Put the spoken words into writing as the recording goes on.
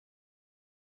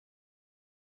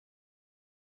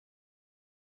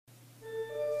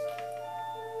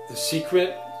The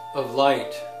Secret of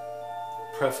Light.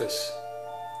 Preface.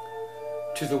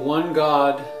 To the one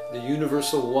God, the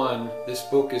Universal One, this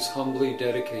book is humbly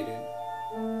dedicated.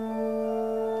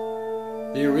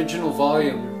 The original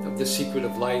volume of The Secret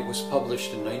of Light was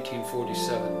published in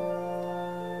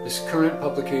 1947. This current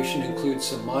publication includes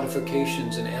some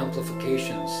modifications and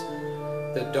amplifications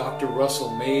that Dr.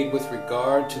 Russell made with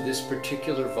regard to this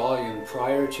particular volume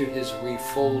prior to his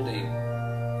refolding,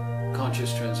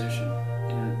 conscious transition,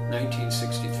 in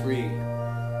 1963.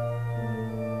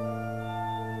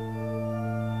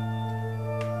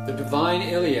 The Divine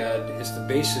Iliad is the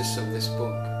basis of this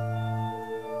book.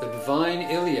 The Divine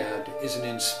Iliad is an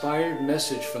inspired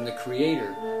message from the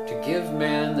Creator to give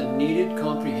man the needed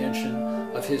comprehension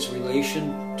of his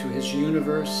relation to his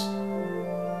universe,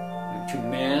 to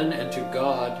man and to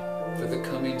God for the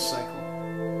coming cycle.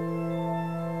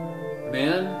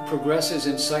 Man progresses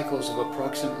in cycles of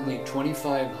approximately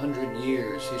 2,500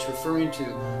 years. He's referring to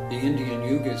the Indian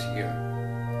Yugas here.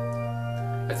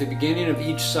 At the beginning of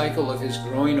each cycle of his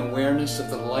growing awareness of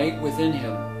the light within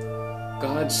him,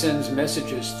 God sends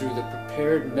messages through the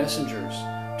prepared messengers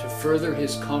to further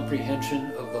his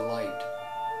comprehension of the light.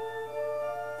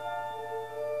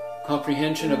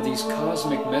 Comprehension of these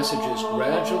cosmic messages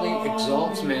gradually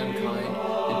exalts mankind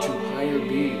into higher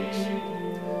beings,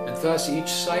 and thus each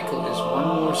cycle is one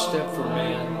more step for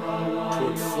man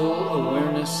toward full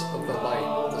awareness of the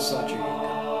light, the Satyayuga,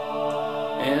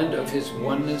 and of his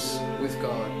oneness with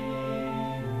God.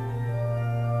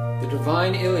 The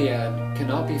Divine Iliad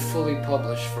cannot be fully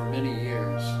published for many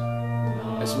years.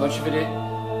 As much of it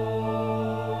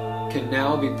can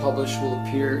now be published will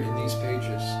appear in these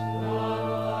pages.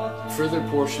 Further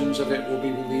portions of it will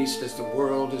be released as the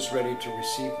world is ready to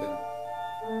receive them.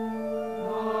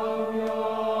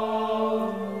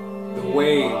 The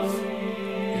wave.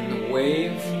 In the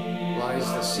wave lies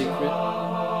the secret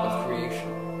of creation.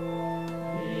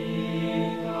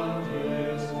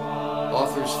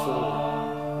 Author's foreword.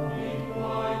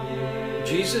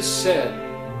 Jesus said,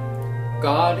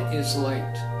 "God is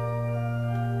light,"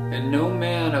 and no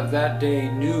man of that day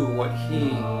knew what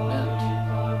he meant.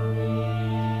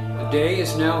 The day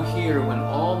is now here when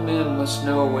all men must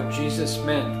know what Jesus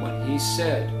meant when he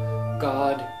said,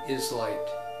 "God is light."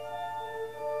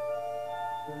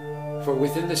 For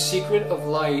within the secret of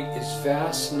light is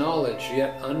vast knowledge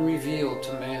yet unrevealed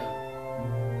to man.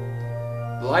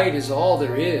 Light is all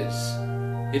there is.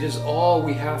 It is all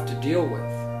we have to deal with.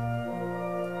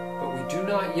 But we do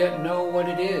not yet know what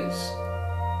it is.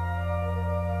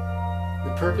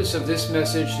 The purpose of this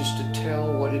message is to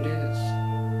tell what it is.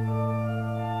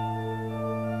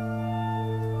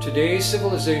 Today's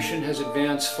civilization has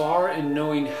advanced far in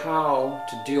knowing how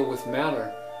to deal with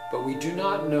matter, but we do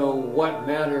not know what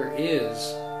matter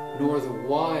is, nor the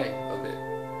why of it.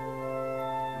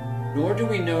 Nor do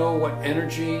we know what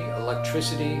energy,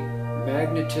 electricity,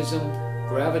 magnetism,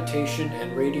 gravitation,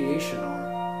 and radiation are.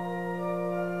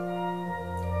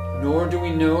 Nor do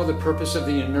we know the purpose of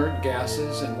the inert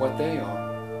gases and what they are.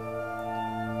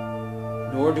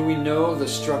 Nor do we know the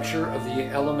structure of the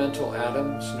elemental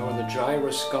atoms, nor the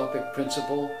gyroscopic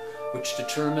principle which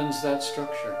determines that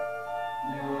structure.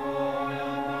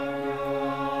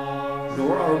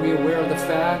 Nor are we aware of the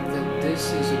fact that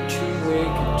this is a two-way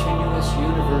continuous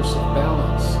universe of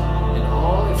balance in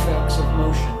all effects of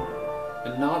motion,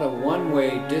 and not a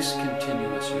one-way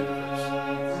discontinuous universe.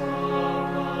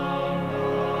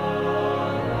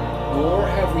 Nor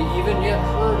have we even yet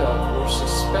heard of or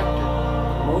suspected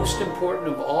the most important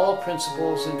of all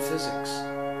principles in physics,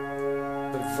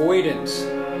 the voidance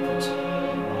principle,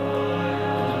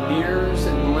 and the mirrors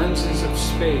and lenses of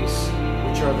space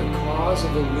which are the cause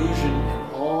of illusion in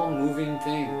all moving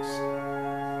things.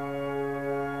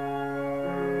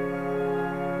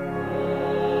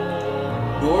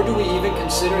 Nor do we even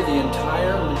consider the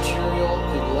entire material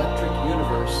electric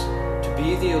universe to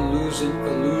be the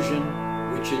illusion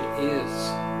which it is,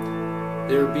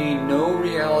 there being no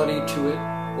reality to it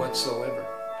whatsoever.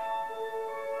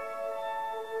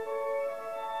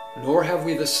 Nor have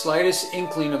we the slightest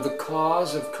inkling of the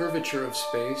cause of curvature of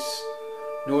space,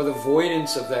 nor the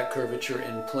voidance of that curvature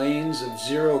in planes of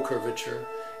zero curvature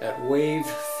at wave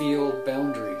field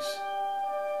boundaries.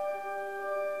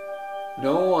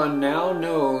 No one now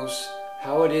knows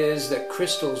how it is that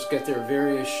crystals get their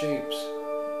various shapes.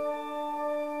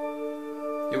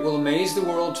 It will amaze the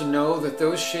world to know that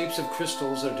those shapes of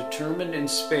crystals are determined in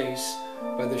space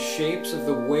by the shapes of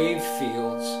the wave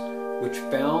fields which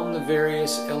bound the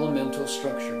various elemental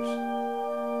structures.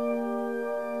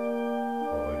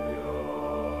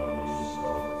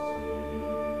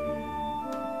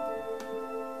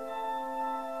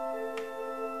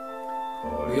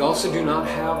 We also do not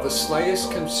have the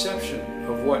slightest conception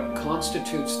of what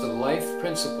constitutes the life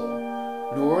principle,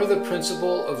 nor the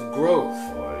principle of growth,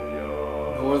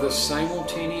 nor the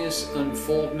simultaneous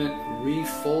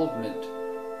unfoldment-refoldment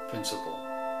principle,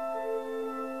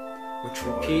 which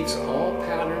repeats all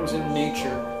patterns in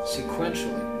nature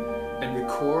sequentially and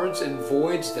records and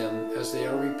voids them as they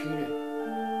are repeated.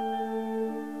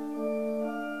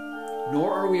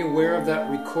 Nor are we aware of that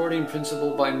recording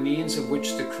principle by means of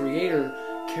which the Creator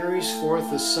carries forth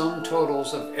the sum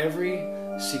totals of every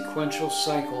sequential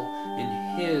cycle in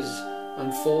His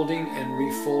unfolding and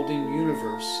refolding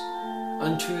universe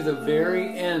unto the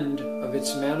very end of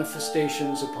its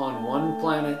manifestations upon one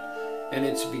planet and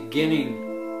its beginning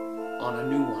on a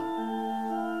new one.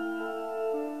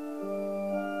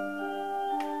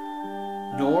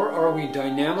 Nor are we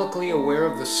dynamically aware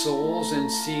of the souls and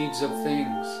seeds of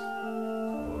things.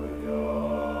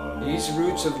 These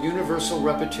roots of universal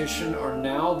repetition are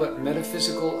now but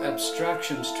metaphysical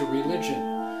abstractions to religion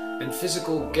and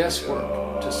physical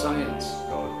guesswork to science.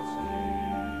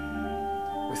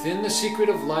 Within the secret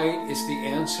of light is the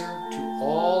answer to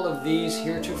all of these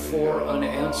heretofore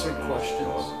unanswered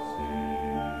questions.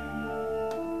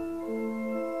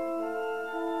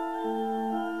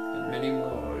 And many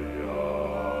more.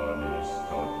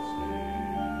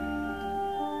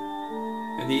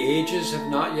 And the ages have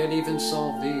not yet even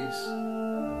solved these.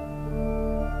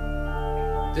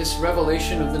 This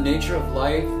revelation of the nature of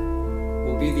life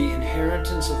will be the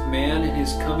inheritance of man in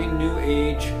his coming new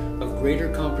age of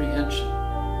greater comprehension.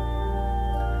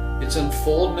 Its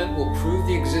unfoldment will prove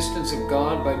the existence of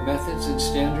God by methods and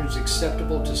standards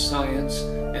acceptable to science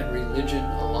and religion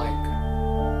alike.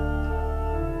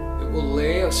 It will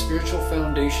lay a spiritual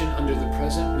foundation under the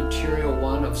present material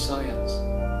one of science.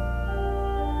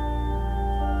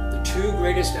 The two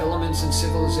greatest elements in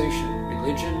civilization,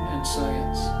 religion and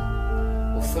science,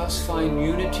 will thus find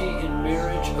unity in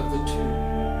marriage of the two.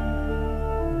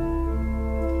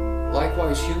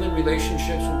 Likewise, human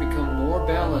relationships will become more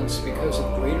balanced because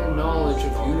of greater knowledge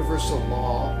of universal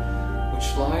law,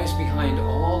 which lies behind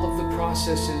all of the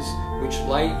processes which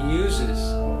light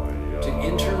uses to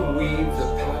interweave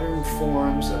the patterned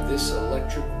forms of this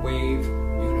electric wave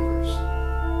universe.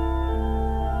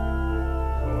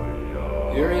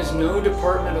 There is no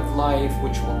department of life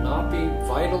which will not be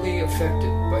vitally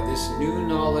affected by this new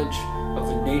knowledge of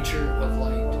the nature of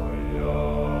light.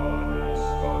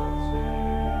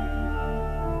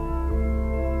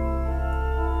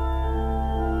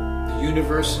 The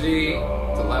university,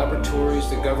 the laboratories,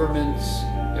 the governments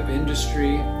of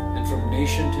industry, and from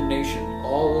nation to nation,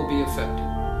 all will be affected.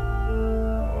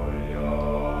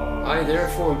 I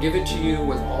therefore give it to you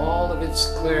with all of its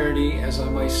clarity, as I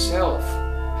myself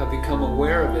have become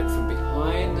aware of it from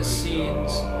behind the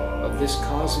scenes of this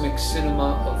cosmic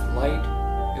cinema of light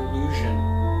illusion,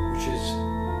 which is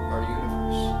our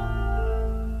universe.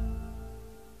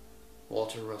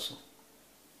 Walter Russell.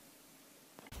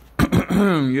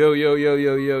 Yo,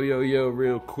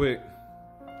 real quick,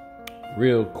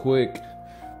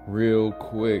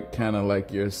 kind of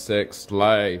like your sex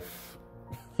life.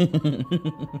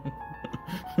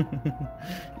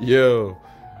 Yo,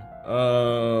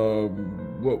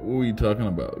 what were we talking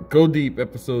about? Go Deep,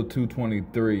 episode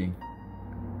 223.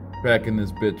 Back in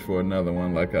this bitch for another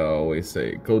one, like I always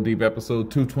say. Go Deep,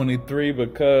 episode 223,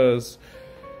 because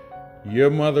your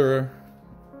mother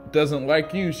doesn't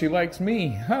like you, she likes me.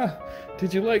 Huh?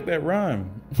 Did you like that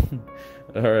rhyme?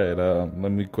 All right,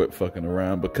 let me quit fucking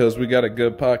around, because we got a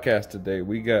good podcast today.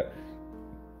 We got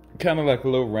kind of like a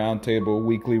little round table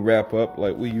weekly wrap up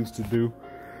like we used to do.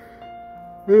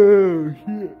 Oh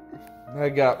shit. I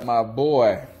got my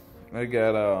boy. I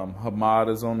got Hamad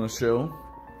is on the show.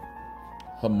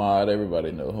 Hamad,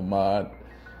 everybody know Hamad.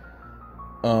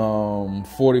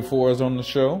 44 is on the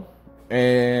show.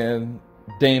 And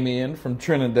Damian from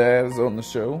Trinidad is on the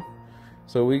show.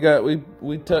 So we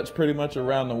touch pretty much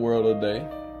around the world today.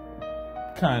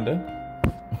 Kinda.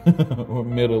 Or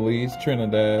Middle East,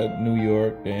 Trinidad, New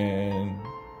York, and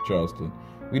Charleston.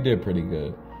 We did pretty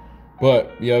good.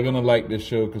 But y'all gonna like this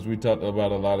show because we talked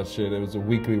about a lot of shit. It was a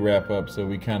weekly wrap up, so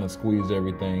we kind of squeezed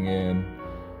everything in.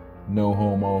 No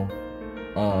homo.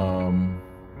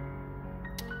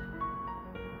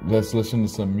 Let's listen to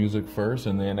some music first,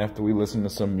 and then after we listen to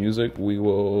some music, we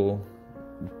will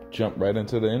jump right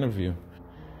into the interview.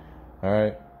 All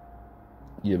right?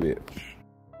 Yeah, bitch.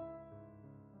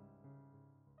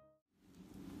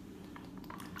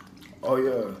 Oh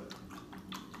yeah.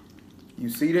 You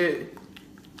see that?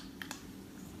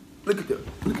 Look at the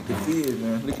fizz,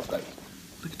 man. Look at the fizz.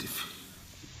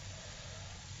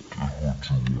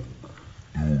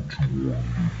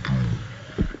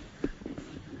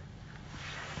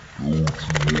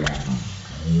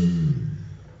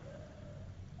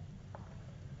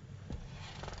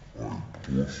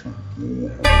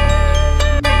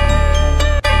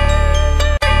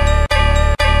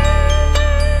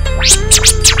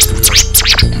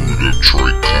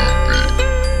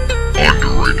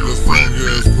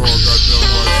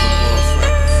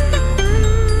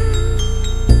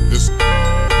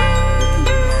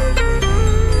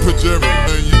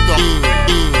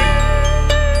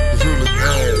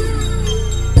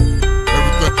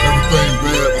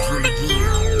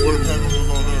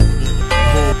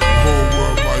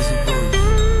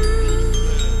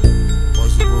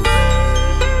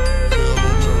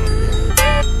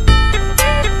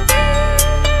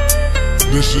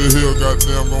 This shit here,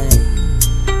 goddamn,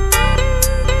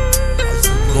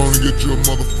 gonna get you a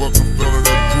motherfucking feeling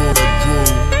that draw.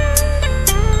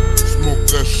 Smoke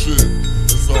that shit.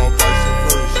 It's all vice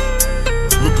versa.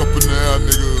 Look up in the air,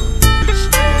 nigga.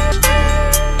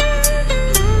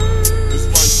 It's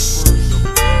vice versa.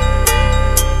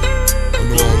 I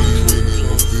know all these niggas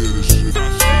gonna feel this shit.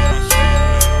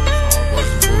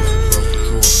 Vice versa, that's the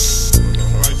choice.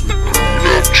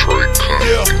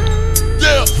 Yeah.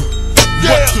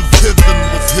 What if heaven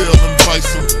was hell and vice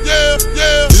versa?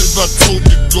 Yeah. If I told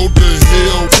you go to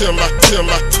hell till I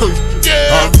curse you,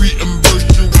 I reimburse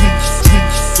you hoops,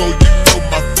 so you know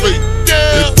my fate.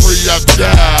 They pray I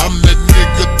die, I'm that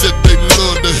nigga that they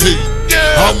love to hate.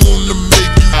 I wanna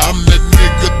make you, I'm that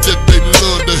nigga that they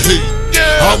love to hate.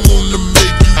 I wanna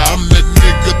make you, I'm that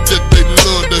nigga that they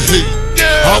love to hate.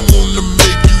 I wanna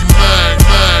make you mine,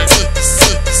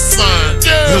 set the sign.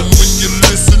 And when you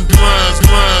listen, grinds,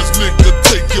 nigga,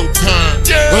 take your time.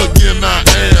 Again, I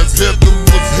ask, heaven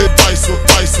was hit, vice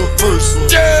versa.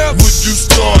 Would you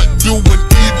start doing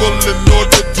evil in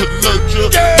order to nurture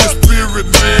the spirit,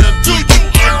 man? Do you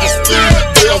understand that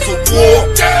there's a war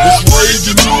that's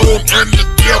raging on, and the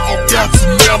devil got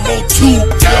some ammo too?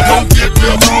 Don't get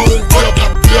me wrong, but the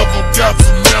devil got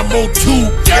some ammo too.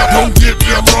 Don't get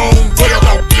me wrong, but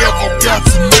the devil got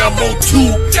some ammo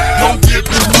too. Don't get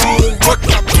me wrong, but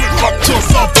I put my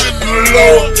trust off in the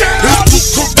Lord.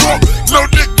 It's too corrupt, no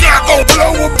nigga gon'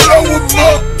 blow him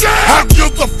up. I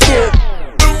give the fuck.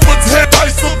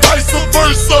 Vice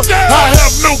versa. I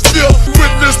have no fear.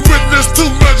 Witness too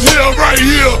much hell right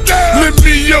here. Lend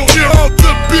me your ear off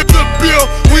the bill.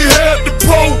 We had the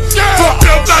pole. Fuck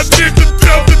up that nigga,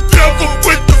 devil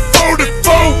with the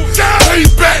 44. Hey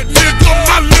back nigga,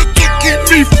 my liquor keep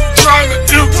me from trying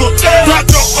to enter.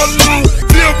 Doctor alone,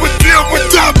 deal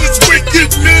with all this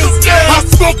wickedness. I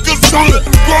smoke a zone,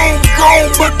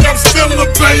 grown, but I'm still a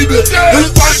baby.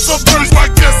 It's vice versa. I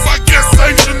guess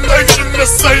nation to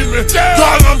save me.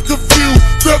 God, I'm confused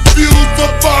of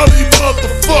all these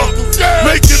motherfuckers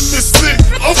making me sick.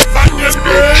 I'm finding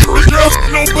trust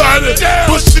nobody.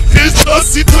 But shit is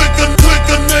us, he click a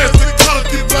nasty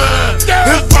concubine.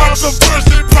 His vice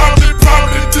versa,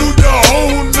 probably do the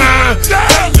whole nine.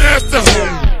 That nasty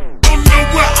hole. Don't know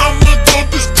where I'ma go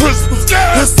this Christmas.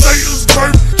 It's Satan's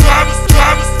birth, trying to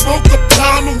smoke a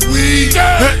pound of weed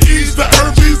and ease the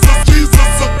earth.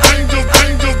 Jesus of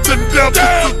angels and devils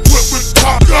equipped with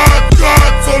pop. God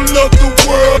so love the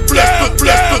world, bless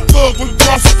the thug when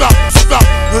God stop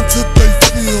until they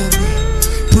feel me.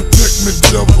 Protect me,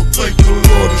 devil, thank the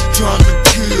Lord is trying to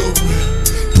kill me.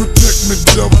 Protect me,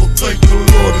 devil, thank the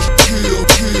Lord is kill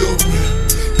me.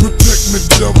 Protect me,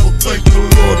 devil, thank the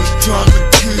Lord is trying to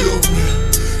kill me.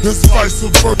 It's vice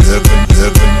versa,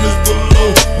 heaven is below.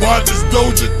 Why does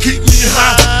Doja keep me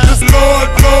high? This Lord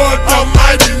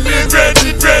Almighty nigga,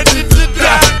 ready to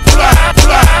die. Fly,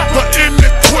 but any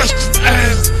questions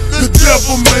asked, the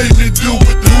devil made me do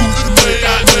it. Who's may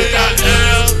I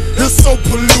ask? It's so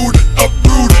polluted,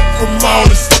 uprooted from all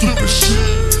this stupid shit.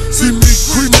 See me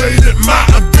cremated, my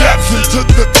adaptation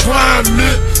to the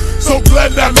climate. So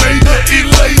glad I made it,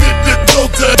 elated to go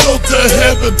to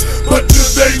heaven. But do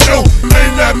they know, may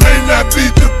not be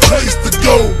the place to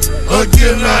go.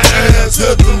 Again I ask,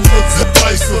 heaven was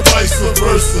vice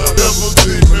versa. Devil,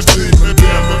 demon, damn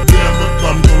it,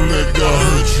 I'm gonna let God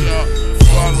hurt you.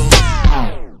 Follow me.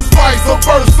 Vice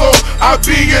versa, I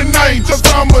be an angel,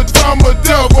 I'm a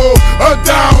devil. A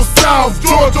down south,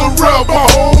 Georgia rebel, a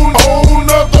whole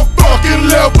nother fucking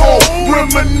level.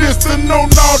 Reminiscing on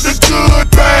all the good,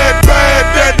 bad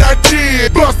that I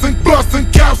did. Busting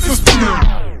caps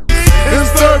and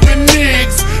serving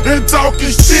niggas and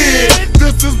talking shit.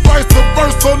 This is vice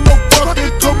versa, no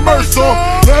fucking commercial.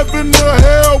 Heaven or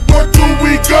hell, where do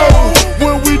we go?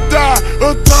 When we die,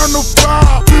 eternal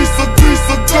fire, piece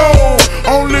of gold.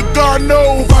 Only God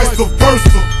knows, vice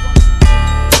versa.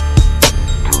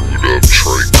 Brewed up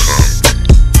Trey Compton.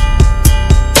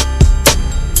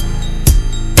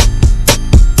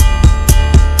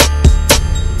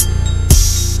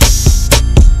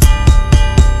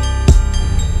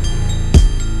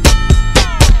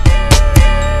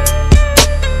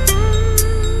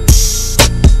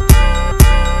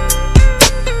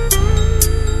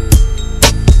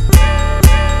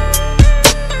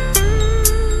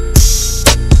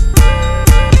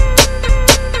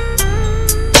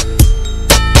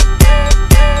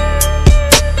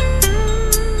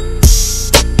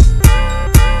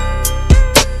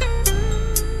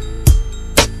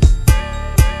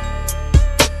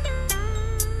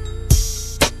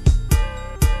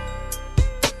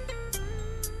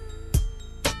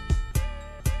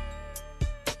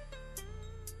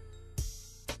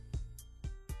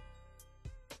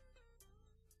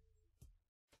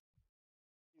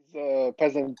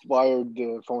 peasant wired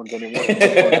phones anymore.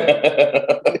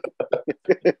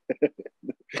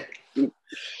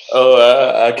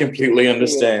 Oh, I completely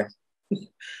understand.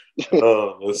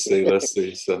 Oh, let's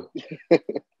see. So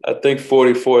I think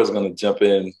 44 is going to jump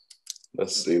in.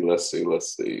 Let's see.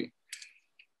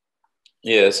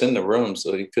 Yeah, it's in the room,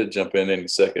 so he could jump in any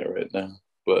second right now.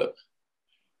 But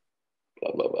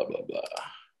blah, blah, blah, blah, blah.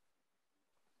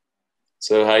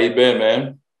 So how you been,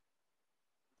 man?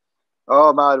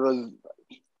 Oh man, it was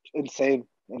insane.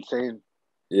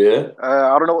 Yeah?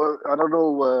 I don't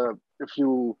know if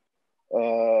you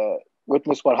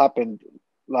witnessed what happened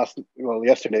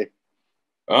yesterday.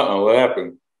 What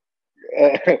happened?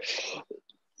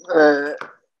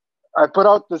 I put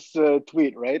out this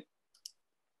tweet, right?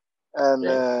 And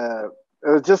it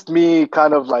was just me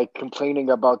kind of like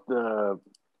complaining about the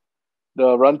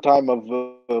runtime of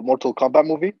the Mortal Kombat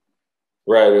movie.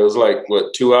 Right. It was like,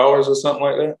 what, 2 hours or something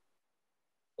like that?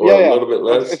 Or Yeah. a little bit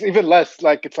less? It's even less.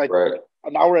 Like, it's like right.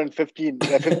 an hour and 15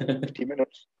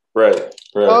 minutes. Right.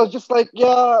 So I was just like,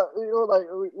 yeah, like,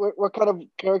 what kind of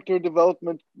character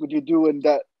development would you do in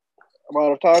that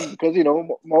amount of time? Because,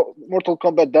 Mortal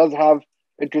Kombat does have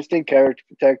interesting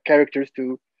characters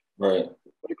to, right.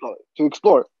 What do you call it? To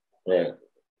explore. Right.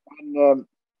 And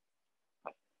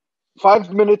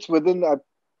 5 minutes within that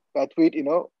tweet,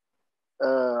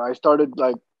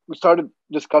 we started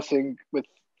discussing with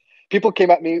people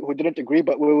came at me who didn't agree,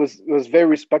 but it was very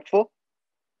respectful.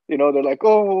 They're like,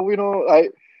 oh,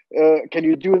 can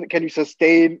you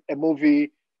sustain a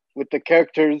movie with the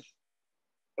characters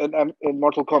in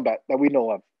Mortal Kombat that we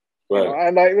know of? Right.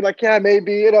 And I was like, yeah,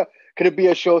 maybe, could it be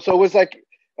a show? So it was like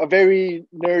a very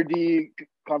nerdy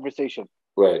conversation.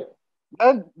 Right.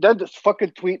 And then this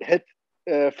fucking tweet hit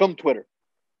film Twitter.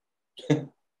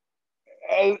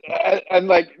 and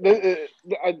like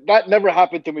that never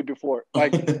happened to me before.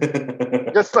 Like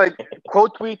just like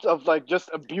quote tweets of like just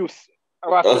abuse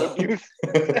after abuse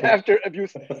after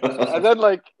abuse, and then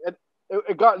like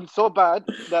it gotten so bad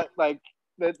that like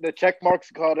the check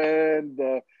marks got in,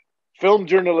 the film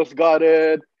journalist got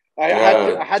in. I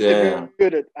had to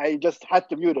mute it. I just had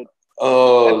to mute it.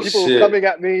 Oh, and people shit. coming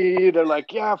at me, they're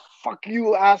like, yeah, fuck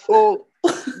you, asshole.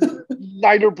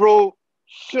 Neither bro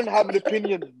shouldn't have an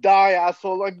opinion. Die,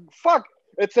 asshole. Like, fuck.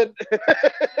 It's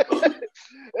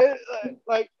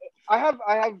like I have.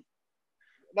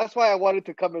 That's why I wanted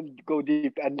to come and go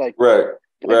deep and like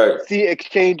see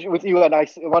exchange with you, and I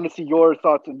want to see your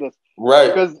thoughts on this. Right.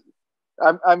 Because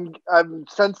I'm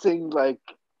sensing like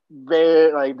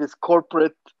this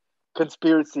corporate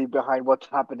conspiracy behind what's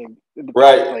happening in the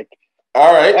past, like.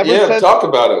 All right, talk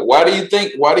about it. Why do you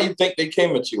think they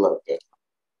came at you like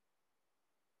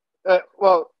that?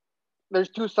 Well, there's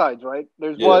two sides, right?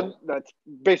 There's one that's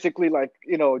basically like,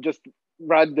 just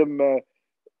random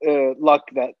luck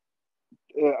that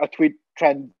a tweet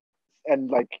trends and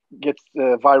like gets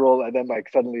viral, and then like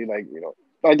suddenly like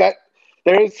like that.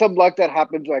 There is some luck that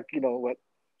happens, like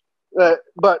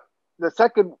but the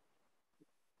second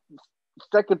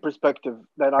perspective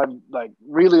that I'm like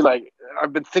really like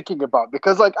I've been thinking about,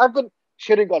 because like I've been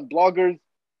shitting on bloggers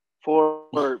for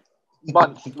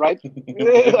months, right?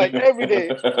 Like every day,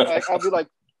 like I'll be like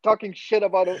talking shit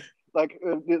about it, like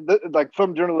like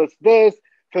film journalists this,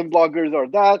 film bloggers are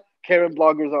that, Karen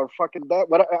bloggers are fucking that,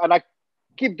 and I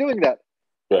keep doing that.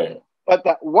 Right. But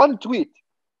that one tweet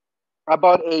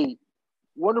about a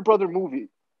Warner Brother movie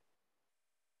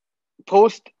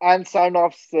post and sign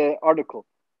off's article.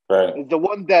 Right. Is the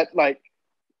one that like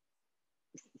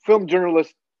film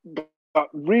journalists got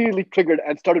really triggered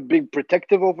and started being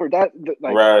protective over that.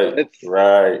 Like,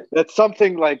 That's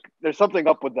something like there's something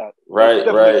up with that. Right.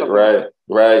 And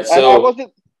so I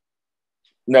wasn't.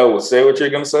 No, say what you're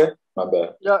gonna say. My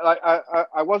bad. Yeah,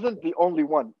 I wasn't the only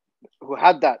one who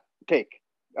had that take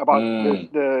about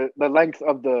the length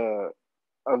of the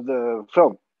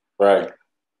film. Right.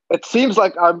 It seems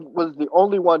like I was the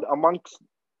only one amongst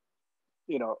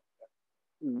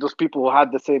those people who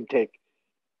had the same take,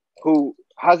 who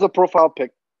has a profile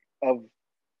pic of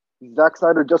Zack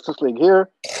Snyder Justice League here,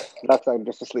 Zack Snyder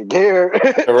Justice League here.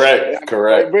 Correct.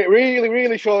 Like, really,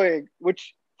 really showing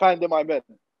which fandom I'm in.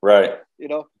 Right.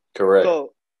 Correct.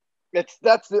 So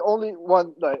that's the only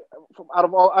one like from out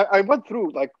of all. I went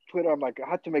through like Twitter. I'm like, I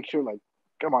had to make sure, like,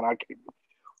 come on,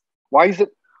 why is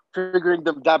it triggering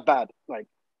them that bad? Like,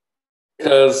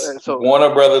 because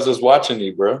Warner Brothers is watching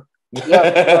you, bro.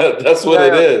 Yeah, that's what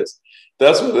it is.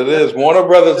 That's what it is. Warner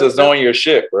Brothers is on your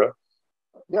shit, bro.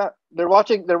 Yeah, they're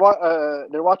watching. They're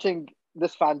watching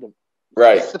this fandom,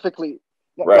 right? Specifically,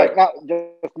 right? Like not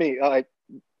just me. Our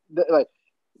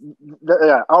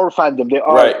fandom. They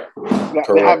are right.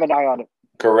 They have an eye on it.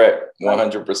 Correct,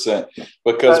 100%.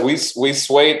 Because we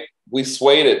swayed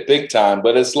it big time,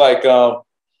 but it's like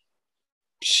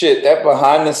shit, that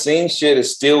behind the scenes shit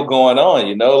is still going on,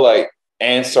 you know, like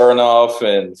Ann Sarnoff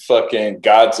and fucking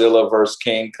Godzilla versus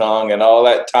King Kong and all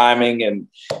that timing, and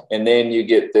then you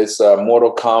get this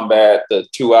Mortal Kombat, the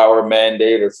 2-hour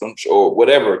mandate or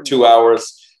whatever, 2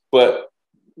 hours. But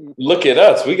look at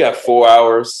us, we got 4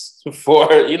 hours,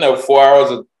 4 hours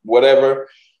of whatever,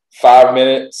 5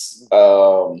 minutes.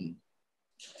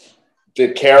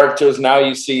 The characters now,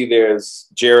 you see there's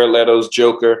Jared Leto's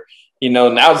Joker. You know,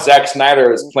 now Zack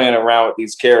Snyder is playing around with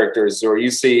these characters, or you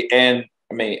see,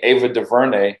 Ava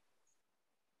DuVernay.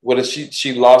 What is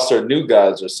she lost her New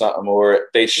Gods or something, or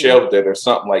they shelved it or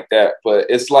something like that. But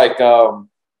it's like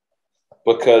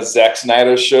because Zack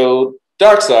Snyder showed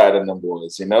Darkseid in them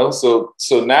boys, you know. So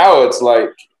now it's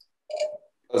like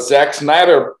a Zack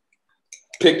Snyder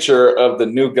picture of the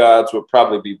New Gods would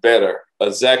probably be better.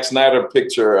 A Zack Snyder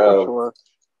picture of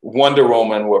Wonder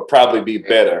Woman would probably be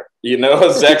better. You know,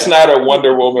 a Zack Snyder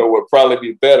Wonder Woman would probably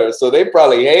be better. So they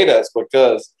probably hate us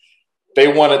because they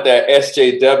wanted that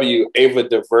SJW Ava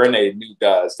DuVernay New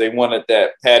Gods. They wanted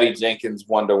that Patty Jenkins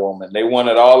Wonder Woman. They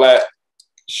wanted all that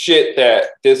shit that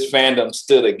this fandom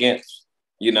stood against,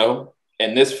 you know?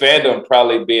 And this fandom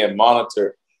probably being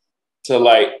monitored to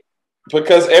like,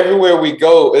 because everywhere we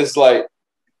go, it's like,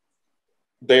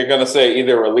 they're going to say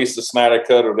either release the Snyder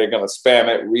Cut or they're going to spam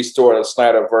it, restore the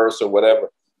Snyderverse or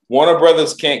whatever. Warner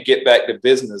Brothers can't get back to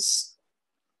business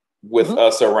with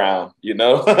us around, you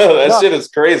know? That shit is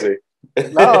crazy.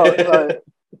 No,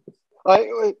 like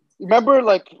remember,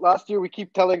 like last year, we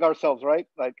keep telling ourselves, right?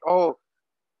 Like,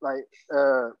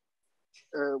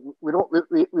 we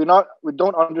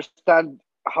don't understand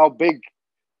how big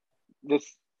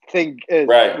this thing is.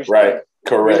 Right.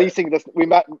 Correct. Releasing this,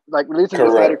 releasing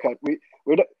the Snyder Cut. We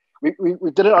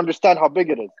didn't understand how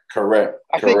big it is. Correct.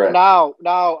 I think now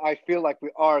I feel like we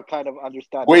are kind of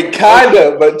understanding. We kind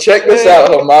of, but check this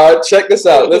out, Hamad. Check this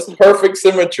out. This is perfect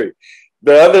symmetry.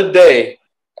 The other day,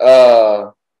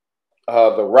 The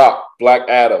Rock, Black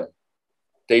Adam,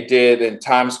 they did in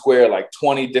Times Square like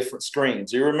 20 different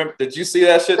screens. You remember? Did you see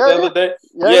that shit the other day?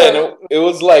 Yeah. It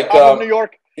was like New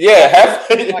York. Yeah,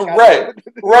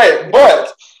 right.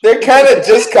 But they're kind of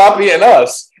just copying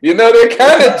us. You know, they're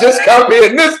kind of just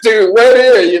copying this dude right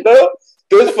here. You know,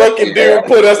 this fucking dude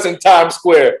put us in Times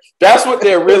Square. That's what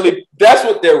they're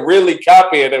really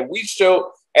copying. And we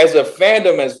show, as a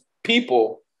fandom, as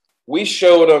people, we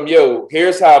show them, yo,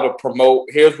 here's how to promote.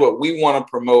 Here's what we want to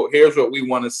promote. Here's what we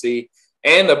want to see.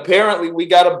 And apparently we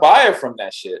got a buyer from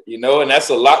that shit, you know, and that's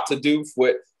a lot to do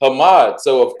with Hamad.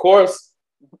 So, of course,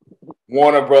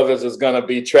 Warner Brothers is going to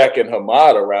be tracking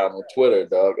Hamad around on Twitter,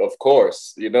 dog. Of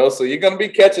course, you know, so you're going to be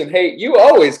catching hate. You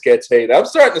always catch hate. I'm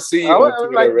starting to see you on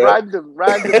Twitter, like right? random.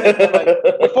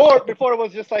 Like, before it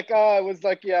was just like,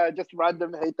 just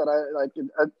random hate that I like,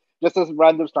 just as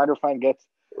random Snyder fan gets.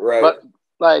 Right. But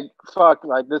like, fuck,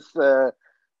 like this,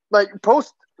 like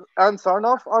post Ann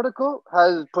Sarnoff article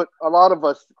has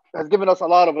given us a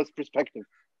lot of perspective.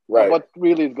 Right. Of what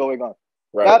really is going on.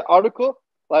 Right. That article,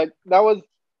 like that was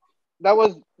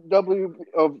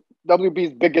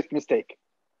WB's biggest mistake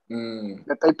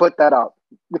that they put that out,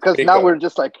 because now we're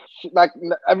just like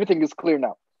everything is clear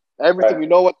now. Everything we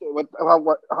know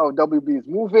how WB is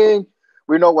moving.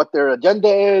 We know what their agenda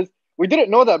is. We didn't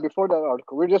know that before that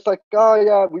article. We're just like, oh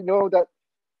yeah, we know that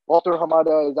Walter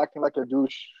Hamada is acting like a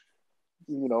douche.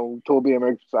 You know, Toby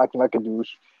Emmerich is acting like a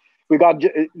douche. We got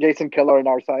Jason Keller on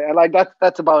our side, and like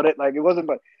that's about it. Like it wasn't,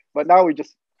 but now we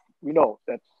know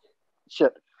that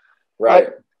shit. Right.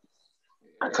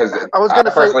 Because I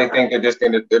personally think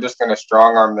they're just gonna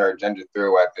strong arm their agenda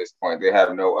through at this point. They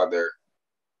have no other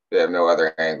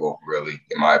angle, really,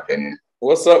 in my opinion.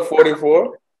 What's up,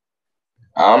 44?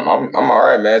 I'm all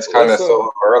right, man. It's kind of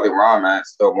so early on, man.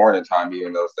 It's still morning time,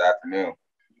 even though it's the afternoon.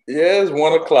 Yeah, it's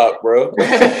 1 o'clock, bro.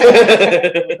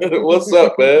 What's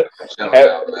up, man?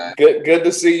 Man? Good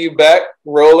to see you back,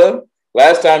 rolling.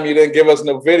 Last time you didn't give us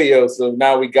no video, so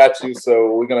now we got you.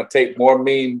 So we're gonna take more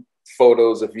meme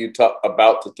photos of you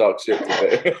about to talk shit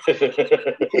today.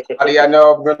 How do y'all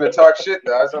know I'm gonna talk shit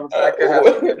though? I can have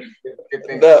some good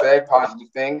things to say, positive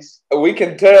things. We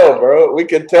can tell, bro. We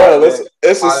can tell.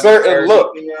 It's a certain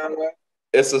look.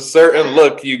 It's a certain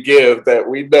look you give that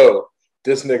we know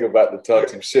this nigga about to talk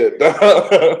some shit.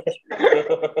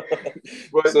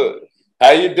 So,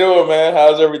 how you doing, man?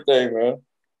 How's everything, man?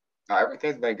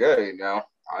 Everything's been good, you know.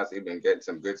 Honestly, been getting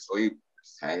some good sleep,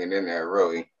 just hanging in there,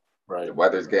 really. Right. The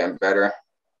weather's getting better.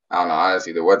 I don't know,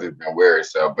 honestly, the weather's been weird,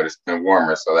 but it's been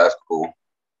warmer, so that's cool.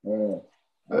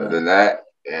 Other than that,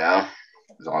 yeah,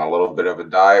 was on a little bit of a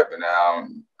diet, but now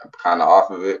I'm kind of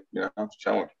off of it. You know, I'm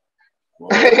chilling. Well,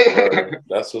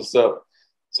 that's what's up.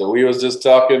 So we was just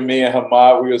talking, me and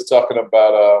Hamad, we was talking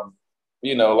about,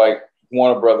 you know, like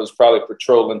Warner Brothers probably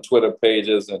patrolling Twitter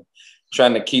pages and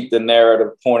trying to keep the narrative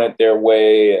pointed their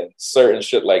way and certain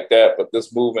shit like that. But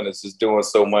this movement is just doing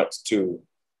so much too.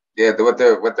 Yeah, what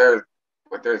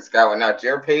they're scouting out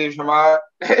your page, Hamad.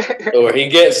 Or he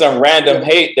gets some random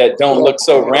hate that don't look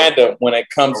so random when it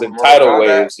comes in tidal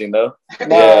waves, you know?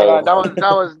 No,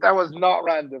 that was not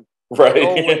random.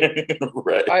 Right. No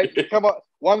right. Come on,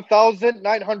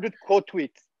 1,900 quote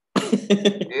tweets.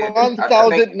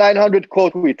 1,900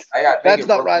 quote tweets. That's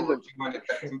not random.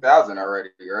 2,000 already,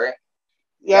 right?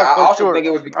 Yeah, I also sure. think it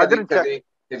was because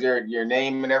your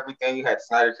name and everything. You had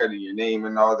Snyder cut your name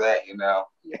and all that, you know.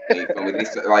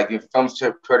 Like in film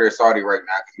Twitter is salty right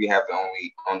now because we have the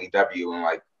only W in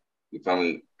like, you feel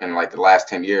me, in like the last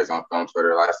 10 years on film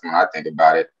Twitter. Last time I think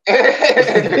about it,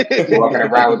 walking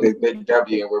around with this big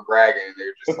W and we're bragging and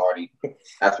they're just salty.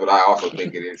 That's what I also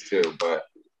think it is too. But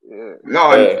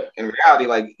no, in reality,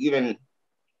 like even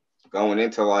going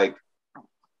into like,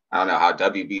 I don't know how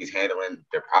WB's handling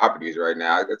their properties right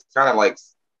now. It's kind of like,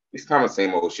 it's kind of the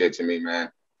same old shit to me,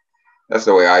 man. That's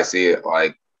the way I see it.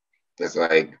 Like, it's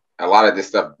like a lot of this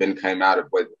stuff came out of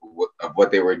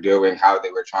what they were doing, how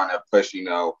they were trying to push, you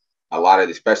know, a lot of,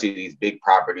 especially these big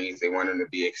properties. They wanted them to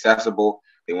be accessible.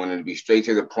 They wanted to be straight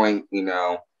to the point, you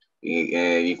know,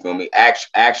 and you feel me?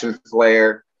 Action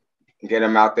flair, get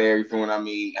them out there. You feel what I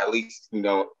mean? At least, you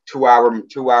know, 2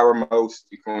 hour most.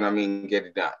 You feel what I mean? Get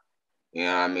it done. You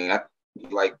know what I mean? I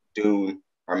like Dune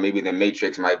or maybe The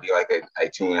Matrix might be like a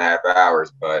 2.5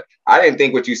 hours, but I didn't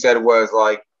think what you said was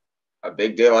like a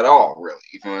big deal at all, really.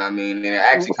 You know what I mean? And it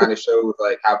actually kind of shows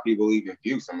like how people even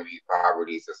view some of these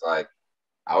properties. It's like,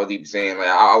 I was even saying, like,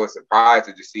 I was surprised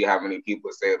to just see how many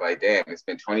people say, like, damn, it's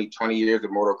been 20 years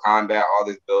of Mortal Kombat, all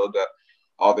this build up,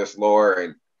 all this lore,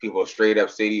 and people straight up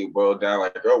say to you, boiled down,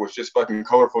 like, oh, it's just fucking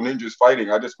colorful ninjas fighting.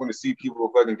 I just want to see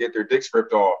people fucking get their dicks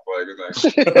ripped off. Like, it's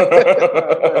like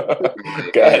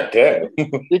God damn.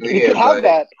 You can have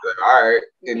that. Like, all right.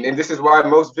 And this is why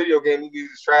most video game movies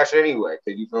is trash anyway.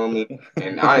 Cause you feel me?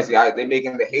 And honestly, they're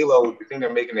making the Halo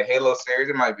series,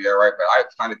 it might be all right, but I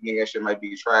kind of think that shit might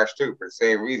be trash too for the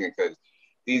same reason. Cause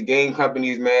these game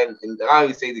companies, man, and I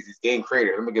always say these game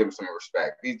creators, let me give them some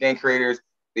respect. These game creators,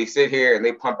 they sit here and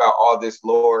they pump out all this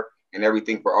lore and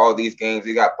everything for all these games.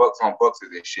 They got books on books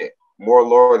of this shit. More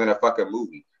lore than a fucking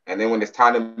movie. And then when it's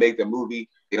time to make the movie,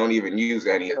 they don't even use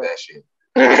any of that shit.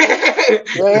 Like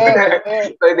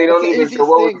they don't even. So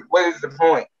what is the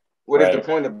point? What is the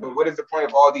point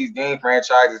of all these game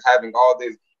franchises having all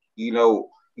this, you know,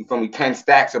 you feel me, 10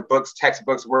 stacks of books,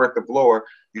 textbooks worth of lore?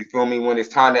 You feel me? When it's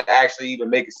time to actually even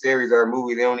make a series or a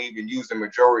movie, they don't even use the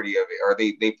majority of it, or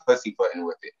they pussyfooting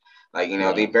with it. Like, you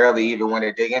know, they barely even want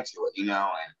to dig into it, you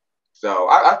know. And so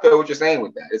I feel what you're saying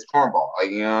with that. It's cornball.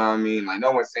 Like, you know what I mean? Like,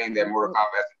 no one's saying that Mortal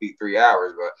Kombat has to be 3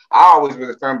 hours, but I always was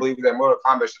a firm believer that Mortal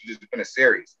Kombat should have just been a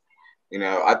series. You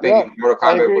know, I think if Mortal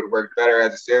Kombat would work better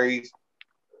as a series.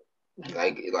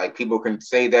 Like people can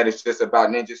say that it's just about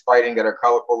ninjas fighting that are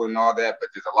colorful and all that, but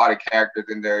there's a lot of characters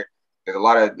in there. There's a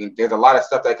lot of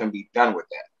stuff that can be done with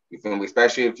that. You feel me?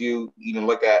 Especially if you even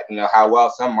look at, you know, how well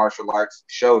some martial arts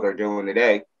shows are doing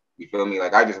today. You feel me?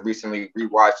 Like I just recently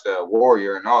rewatched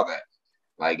Warrior and all that.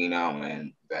 Like, you know,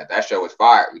 man, that show was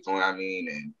fire. You know what I mean?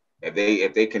 And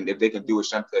if they can do a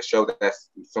show that's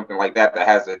something like that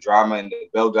has the drama and the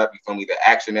build up, you feel me, the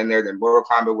action in there, then Mortal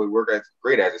Kombat would work as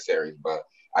great as a series. But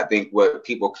I think what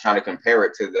people trying to compare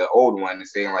it to the old one and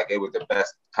saying like it was the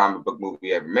best comic book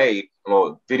movie ever made,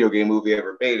 well, video game movie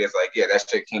ever made, it's like, yeah, that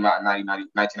shit came out in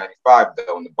 1995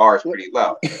 though, and the bar is pretty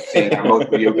low. Saying that most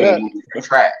video game movies are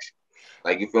trash.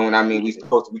 Like, you feel what I mean? We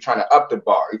supposed to be trying to up the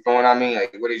bar. You feel what I mean?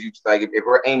 Like, what is you like? If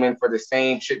we're aiming for the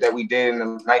same shit that we did in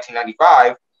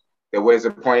 1995, then what is the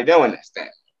point of doing this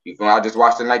then? You feel? I just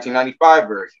watched the 1995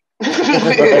 version.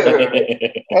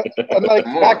 And like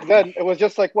back then, it was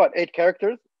just like what, 8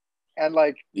 characters, and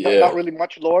like not really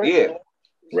much lore. Yeah.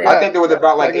 Right. I think there was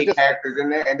about like 8 characters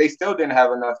in there, and they still didn't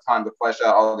have enough time to flesh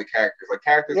out all the characters. Like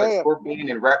characters like Scorpion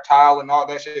and Reptile and all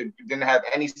that shit didn't have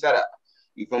any setup.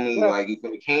 You feel me? Like, you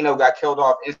feel me? Kano got killed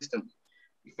off instantly.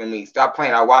 You feel me? Stop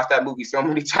playing. I watched that movie so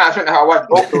many times, and I watched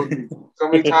both those movies so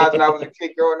many times when I was a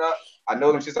kid growing up. I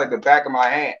know them just like the back of my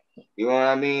hand. You know what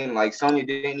I mean? Like, Sonya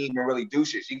didn't even really do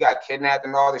shit. She got kidnapped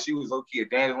and all that. She was low-key a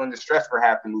damsel in distress for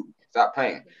half the movie. Stop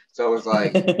playing. So it's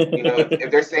like, you know,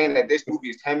 if they're saying that this movie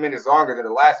is 10 minutes longer than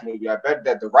the last movie, I bet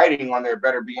that the writing on there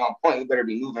better be on point. It better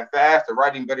be moving fast. The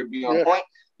writing better be on point.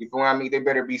 You feel what I mean? They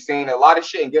better be saying a lot of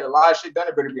shit and get a lot of shit done.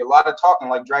 There better be a lot of talking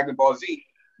like Dragon Ball Z.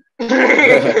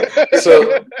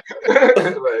 So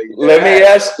let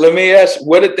me ask,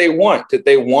 what did they want? Did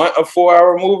they want a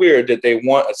 4-hour movie or did they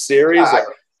want a series?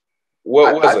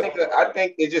 What was it? I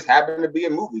think it just happened to be a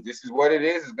movie. This is what it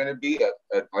is. It's going to be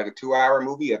like a 2-hour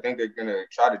movie. I think they're going to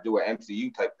try to do an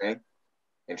MCU type thing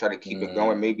and try to keep it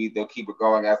going. Maybe they'll keep it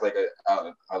going as like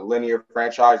a linear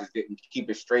franchise. Just keep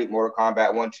it straight. Mortal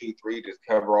Kombat 1, 2, 3. Just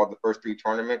cover all the first 3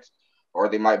 tournaments, or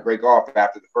they might break off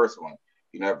after the first one.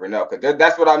 You never know. Because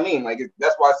that's what I mean. Like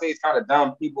that's why I say it's kind of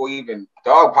dumb. People even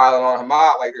dogpiling on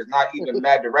Hamad. Like there's not even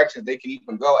mad directions they can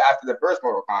even go after the first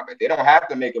Mortal Kombat. They don't have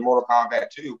to make a Mortal Kombat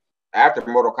 2 after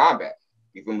Mortal Kombat.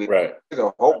 You feel me? Right. There's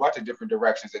a whole bunch of different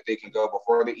directions that they can go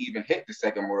before they even hit the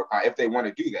second Mortal Kombat, if they want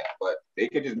to do that. But they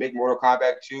could just make Mortal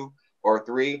Kombat 2 or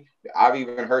 3. I've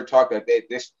even heard talk that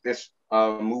this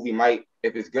movie might,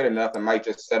 if it's good enough, it might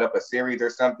just set up a series or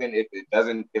something. If it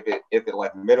doesn't, if it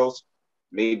like middles,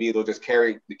 maybe it'll just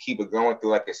keep it going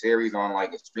through like a series on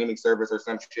like a streaming service or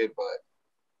some shit.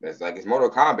 But it's Mortal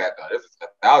Kombat though. There's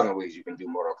 1,000 ways you can do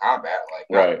Mortal Kombat. Like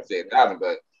not say 1,000,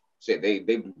 but shit,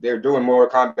 they're doing Mortal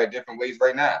Kombat different ways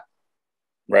right now.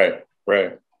 Right.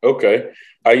 Okay.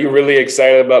 Are you really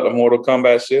excited about the Mortal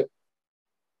Kombat shit?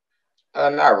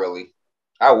 Not really.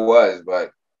 I was,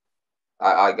 but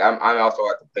I'm also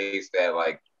at the pace that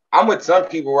like I'm with some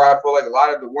people where I feel like a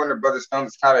lot of the Warner Brothers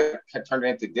films kind of turned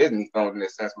into Disney films in a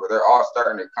sense where they're all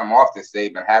starting to come off the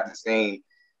same and have the same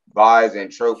vibes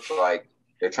and tropes. Like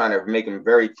they're trying to make them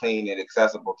very clean and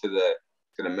accessible to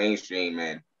the mainstream.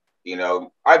 And you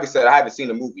know, like I said, I haven't seen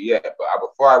the movie yet, but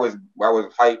before I was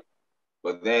hyped.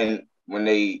 But then when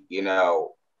they, you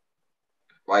know,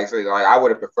 like I would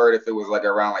have preferred if it was like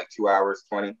around like 2 hours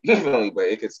 20, but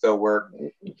it could still work.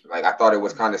 Like I thought it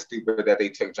was kind of stupid that they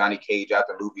took Johnny Cage out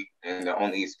the movie, and the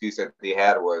only excuse that they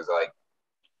had was like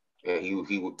they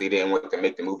didn't want to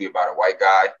make the movie about a white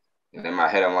guy. And in my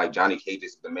head, I'm like, Johnny Cage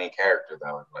is the main character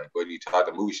though. Like, what do you talk?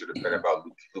 The movie should have been about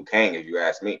Liu Kang, if you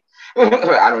ask me.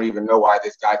 I don't even know why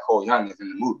this guy Cole Young is in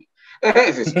the movie.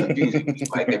 It's just confusing.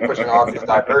 Like they're pushing all this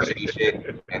diversity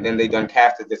shit, and then they done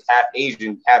casted this half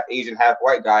Asian, half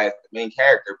white guy as the main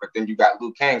character. But then you got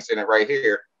Liu Kang sitting right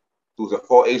here, who's a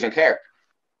full Asian character.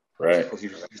 Right.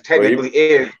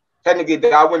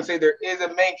 Technically, I wouldn't say there is a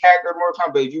main character of Mortal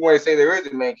Kombat, but if you want to say there is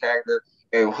a main character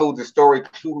and who pushes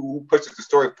the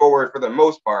story forward for the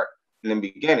most part in the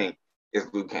beginning is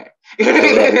Liu Kang.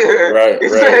 Right.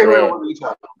 What are you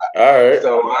talking about? All right.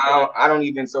 So I don't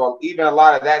even a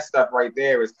lot of that stuff right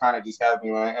there is kind of just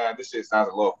having me like, this shit sounds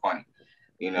a little funny,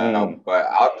 you know. But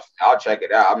I'll check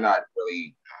it out. I'm not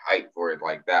really hyped for it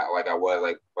like that, like I was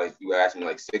like you asked me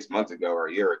like 6 months ago or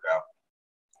a year ago.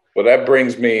 Well, that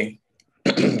brings me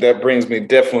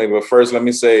definitely. But first, let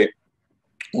me say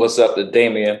what's up to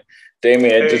Damian.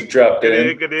 Damian just dropped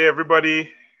in. Good day,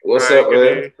 everybody. What's up,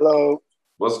 man? Hello.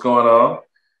 What's going on?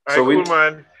 So cool,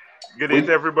 man. Good day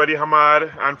to everybody.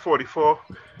 Hamad and 44.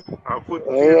 Put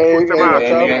them in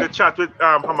the chat with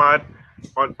Hamad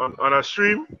on a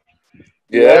stream.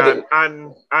 Yeah.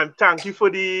 And thank you for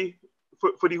the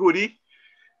hoodie.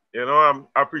 You know,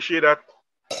 I appreciate that.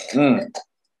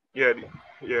 Yeah.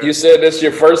 You said this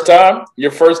your first time? Your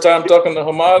first time talking to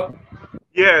Hamad?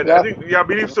 Yeah. I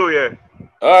believe so, yeah.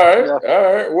 All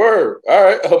right, word. All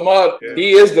right, Hamad,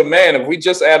 he is the man. If we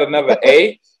just add another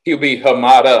A, he'll be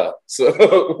Hamada.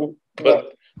 So,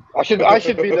 but I should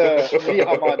be the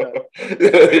Hamada.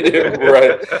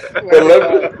 Right.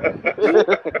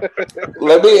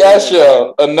 Let me ask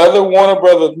y'all another Warner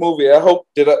Brothers movie. I hope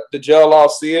did y'all all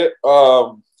see it?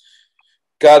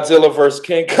 Godzilla vs.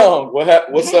 King Kong.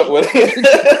 What's up with it?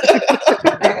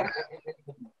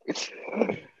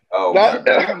 Oh, I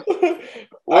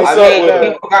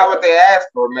forgot what they asked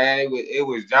for, man. It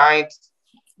was giants,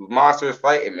 monsters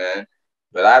fighting, man.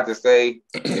 But I have to say,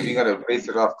 if you're gonna base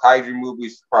it off kaiju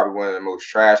movies, it's probably one of the most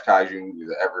trash kaiju movies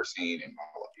I've ever seen in my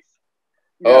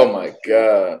Oh life. my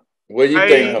god, what do you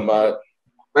think, Hamad?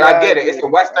 But I get it. It's a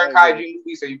Western kaiju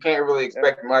movie, so you can't really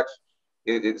expect much.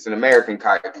 It's an American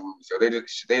kaiju movie, so they're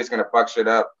just gonna fuck shit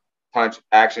up, punch,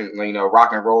 action, you know,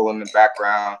 rock and roll in the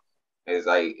background. It's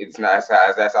like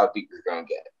that's how deep it's gonna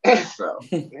get. So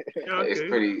it's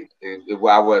pretty.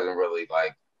 I wasn't really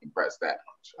like impressed that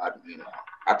much.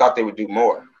 I thought they would do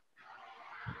more.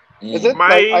 Is it?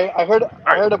 I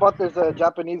heard about this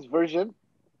Japanese version,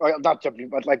 not Japanese,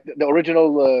 but like the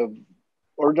original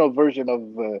version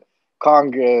of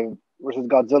Kong versus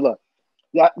Godzilla.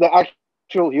 The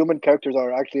actual human characters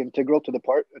are actually integral to the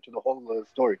whole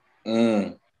story.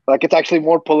 Like it's actually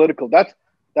more political. That's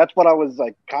what I was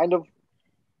like kind of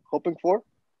hoping for.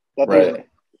 That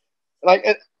like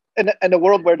in a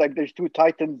world where like there's two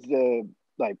titans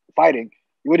like fighting,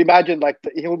 you would imagine like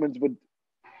the humans would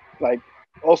like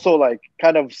also like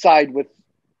kind of side with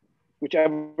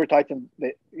whichever Titan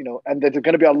they, you know, and there's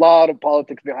going to be a lot of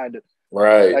politics behind it.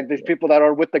 Right. Like there's people that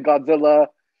are with the Godzilla,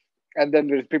 and then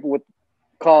there's people with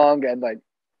Kong, and like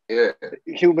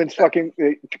humans fucking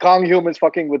Kong humans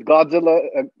fucking with Godzilla,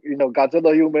 you know,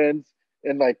 Godzilla humans,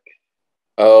 and like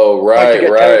right,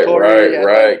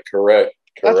 correct.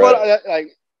 That's what I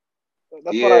like.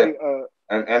 That's what I.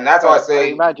 And that's why I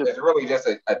say it's really just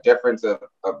a difference of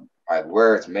like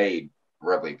where it's made,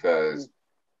 really, because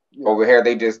over here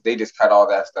they just cut all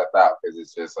that stuff out because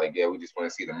it's just like we just want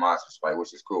to see the monsters fight,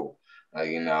 which is cool,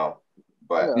 you know.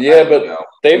 But but you know,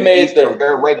 they made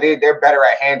they're better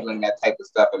at handling that type of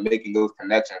stuff and making those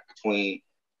connections between,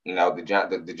 you know,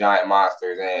 the giant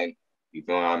monsters and, you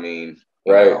feel what I mean,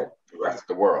 right, know, the rest of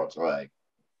the world. So like,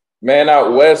 man,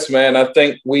 out west, man, I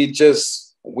think we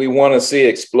want to see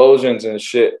explosions and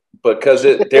shit because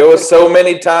there was so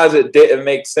many times it didn't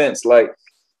make sense. Like,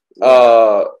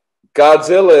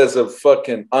 Godzilla is a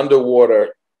fucking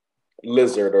underwater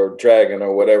lizard or dragon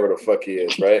or whatever the fuck he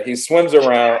is, right? He swims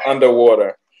around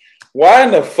underwater. Why in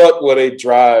the fuck would they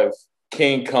drive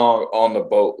King Kong on the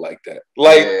boat like that?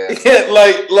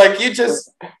 Like, like you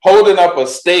just holding up a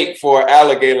stake for an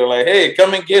alligator, like, hey,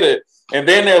 come and get it. And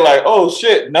then they're like, oh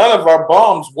shit, none of our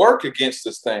bombs work against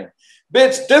this thing.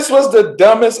 Bitch, this was the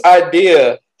dumbest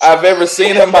idea I've ever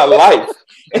seen in my life.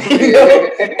 You know?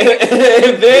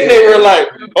 And then they were like,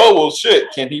 oh, well,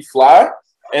 shit, can he fly?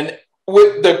 And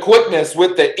with the quickness,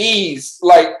 with the ease,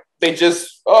 like they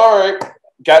just, all right,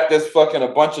 got this fucking a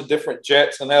bunch of different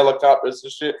jets and helicopters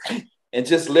and shit and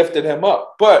just lifted him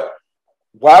up. But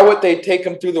why would they take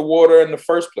him through the water in the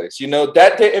first place? You know,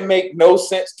 that didn't make no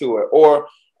sense to it. Or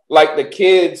like the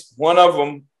kids, one of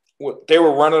them, they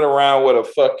were running around with a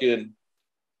fucking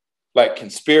like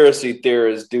conspiracy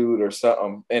theorist dude or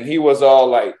something. And he was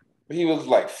like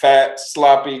fat,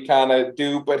 sloppy kind of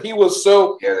dude, but he was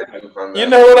so, you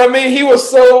know what I mean? He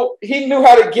knew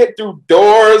how to get through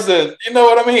doors and, you know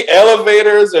what I mean?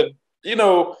 Elevators and, you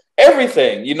know,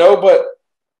 everything, you know, but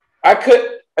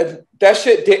that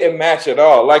shit didn't match at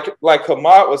all. Like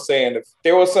Hamad was saying, if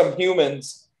there was some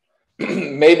humans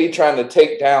maybe trying to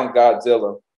take down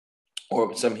Godzilla,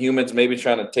 or some humans maybe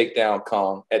trying to take down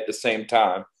Kong at the same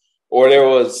time, or there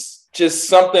was just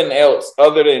something else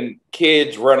other than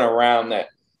kids running around, that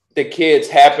the kids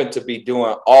happen to be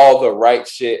doing all the right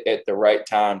shit at the right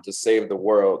time to save the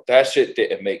world. That shit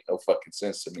didn't make no fucking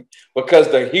sense to me, because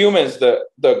the humans, the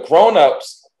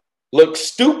grown-ups look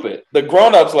stupid. The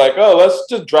grown-ups like, oh, let's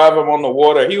just drive him on the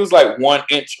water. He was like 1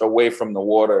 inch away from the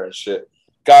water and shit.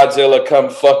 Godzilla come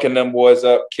fucking them boys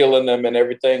up, killing them and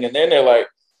everything. And then they're like,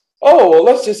 oh, well,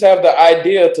 let's just have the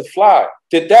idea to fly.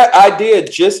 Did that idea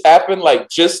just happen like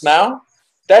just now?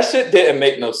 That shit didn't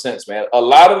make no sense, man. A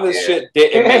lot of this shit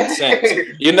didn't make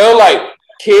sense. You know, like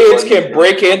kids can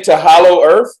break into Hollow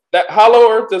Earth. That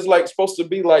Hollow Earth is like supposed to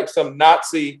be like some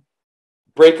Nazi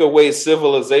breakaway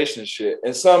civilization shit.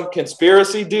 And some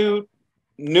conspiracy dude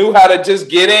knew how to just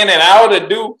get in and out and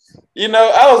do, you know,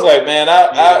 I was like, man,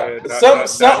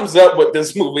 something's up with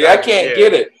this movie. I can't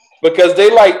get it. Because they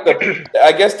like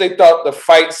I guess they thought the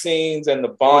fight scenes and the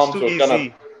bombs were gonna,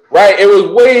 right? It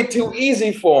was way too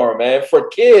easy for them, man, for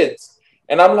kids.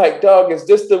 And I'm like, dog, is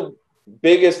this the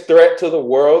biggest threat to the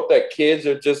world that kids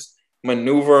are just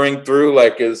maneuvering through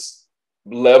like as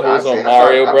levels on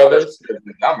Mario Brothers?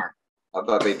 I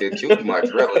thought they did too much,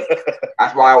 really.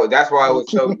 That's why it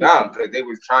was so dumb, because they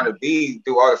was trying to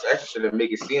do all this extra shit to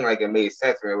make it seem like it made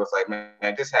sense. And it was like,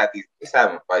 man, just have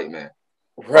them fight, man.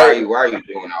 Right. Why are you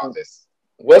doing all this?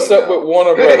 What's up with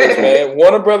Warner Brothers, man?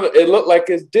 Warner Brothers, it looked like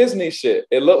it's Disney shit.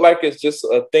 It looked like it's just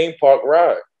a theme park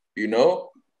ride, you know?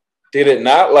 Did it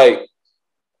not? Like,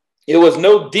 it was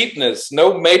no deepness,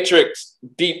 no Matrix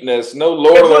deepness, no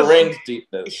Lord of the Rings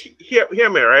deepness. Hear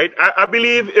me, right? I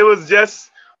believe it was just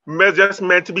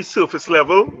meant to be surface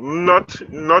level, not to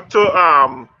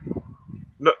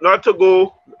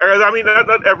go. I mean,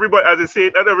 not everybody, as I say,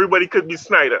 not everybody could be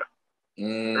Snyder.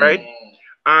 Right?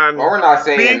 And we're not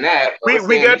saying that. This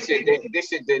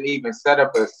shit didn't even set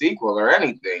up a sequel or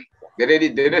anything. Did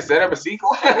it set up a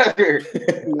sequel? You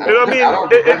know what I mean?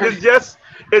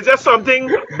 It's just something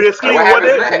basically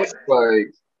I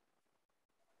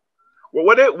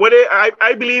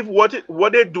believe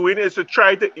what they're doing is to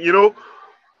try to, you know,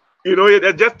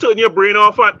 just turn your brain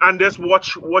off and just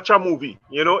watch a movie,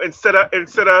 you know, instead of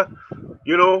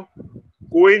you know,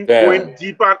 going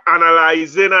deep and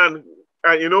analyzing and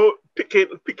you know,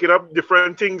 picking up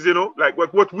different things, you know, like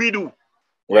what we do.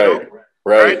 Right.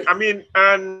 Right. I mean,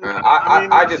 and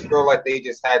I just feel like they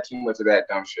just had too much of that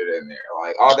dumb shit in there.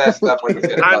 Like all that stuff, like you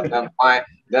said about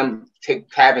them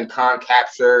having Khan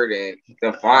captured and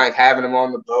them having him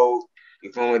on the boat.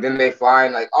 You feel me? Then they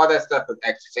flying, like all that stuff was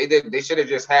extra. They should have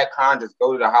just had Khan just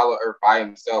go to the Hollow Earth by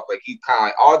himself. Like he kind of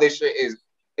like all this shit is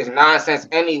nonsense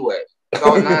anyway. It's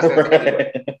all nonsense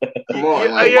anyway. Come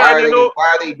on, like why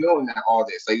are they doing that? All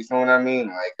this, like you feel what I mean?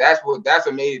 Like that's what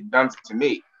made it dumb to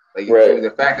me. Like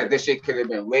the fact that this shit could have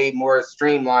been way more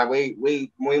streamlined, way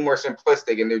more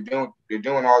simplistic, and they're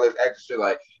doing all this extra shit,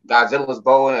 like Godzilla's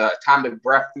blowing atomic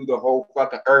breath through the whole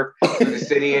fucking earth, through the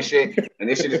city and shit, and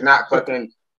this shit is not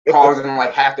fucking causing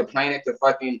like half the planet to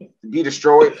fucking be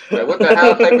destroyed. Like what the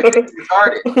hell type of shit is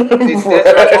retarded?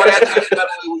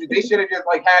 They should have just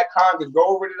like had Khan just go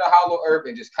over to the Hollow Earth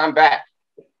and just come back.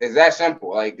 It's that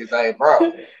simple. Like it's like,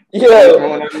 bro. Yeah. You know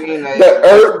what I mean? Like, the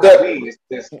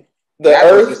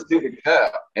Earth was stupid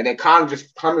hell. And then Kong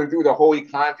just coming through the hole, he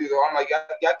climbed through I'm like,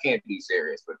 y'all can't be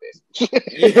serious with this.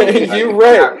 You're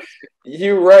right.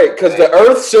 You're right. Because the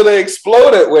Earth should have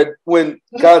exploded when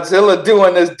Godzilla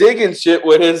doing this digging shit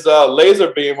with his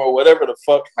laser beam or whatever the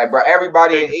fuck. Like, bro,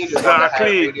 everybody in Asia have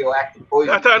radioactive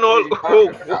poison.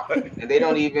 And they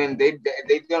don't even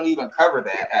cover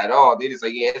that at all. They just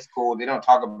like, yeah, it's cool. They don't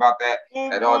talk about that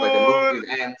at all. Like the movie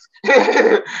just ends.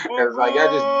 It's like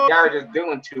y'all are just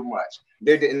doing too much.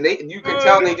 You can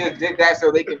tell they just did that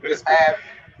so they can just have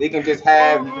you know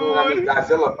what I mean,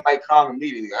 Godzilla fight Kong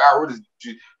immediately. We'll just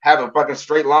have a fucking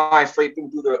straight line straight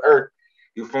through the earth.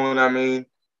 You feel what I mean?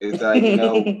 It's like, you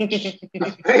know, it's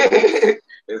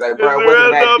like, bro, it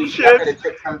wasn't that deep.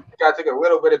 Y'all took a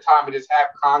little bit of time to just have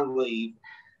Kong leave.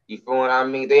 You feel what I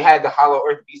mean? They had the Hollow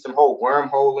Earth be some whole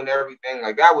wormhole and everything.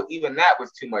 Like that was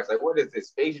too much. Like, what is this,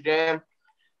 Space Jam?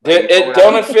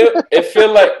 It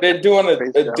feel like they're doing a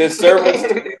disservice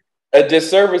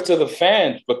to the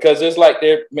fans, because it's like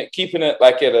they're keeping it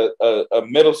like at a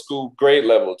middle school grade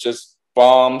level, just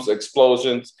bombs,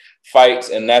 explosions,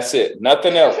 fights, and that's it.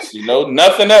 Nothing else,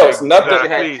 nothing else.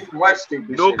 Nothing.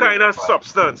 No kind of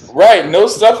substance. Right, no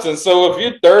substance. So if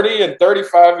you're 30 and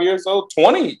 35 years old,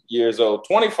 20 years old,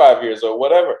 25 years old,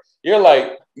 whatever,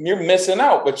 you're missing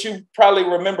out. But you probably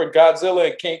remember Godzilla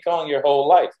and King Kong your whole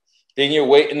life. Then you're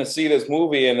waiting to see this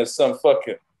movie and it's some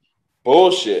fucking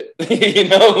bullshit.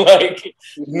 Like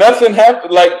nothing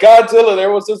happened. Like Godzilla, there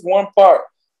was this one part.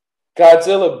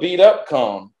 Godzilla beat up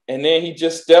Kong and then he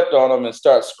just stepped on him and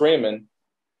started screaming.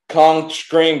 Kong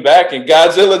screamed back and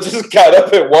Godzilla just got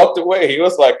up and walked away. He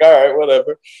was like, all right,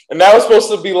 whatever. And that was supposed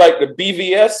to be like the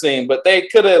BVS scene, but they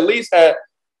could have at least had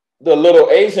the little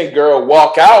Asian girl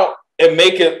walk out and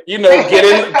make it, get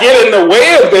in the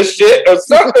way of this shit or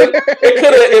something.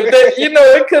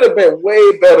 It could have been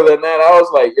way better than that. I was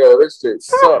like, yo, this shit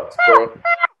sucks, bro.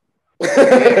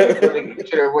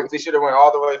 They should have went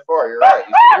all the way forward. You're right.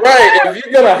 Right. If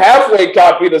you're gonna halfway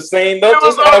copy the scene, it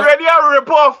was already a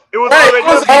ripoff. It was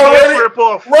already a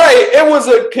ripoff. Right. It was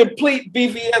a complete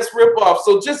BVS ripoff.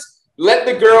 So just let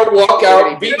the girl walk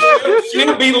out, beat you.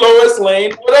 She'll be Lois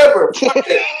Lane, whatever.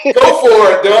 Go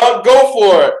for it, dog. Go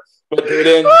for it. But they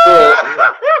didn't do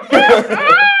it.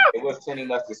 It was too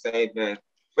much to say, man.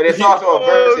 But it's also a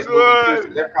versus movie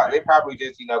too. So they probably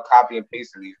just copy and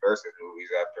paste these versus movies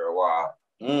after a while.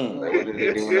 Like what did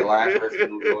they do in the last versus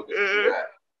movie? We'll just do that.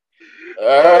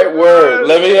 All right, word.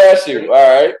 Let me ask you.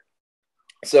 All right.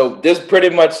 So this is pretty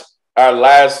much our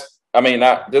last.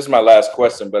 This is my last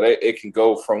question, but it can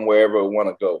go from wherever we want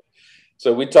to go.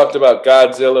 So we talked about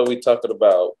Godzilla. We talked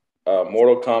about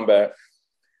Mortal Kombat.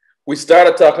 We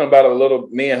started talking about a little,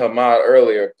 me and Hamad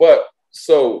earlier, but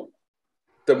so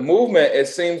the movement, it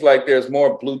seems like there's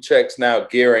more blue checks now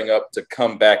gearing up to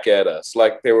come back at us.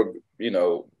 Like they were,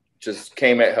 just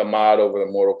came at Hamad over the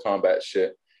Mortal Kombat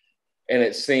shit. And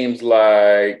it seems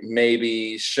like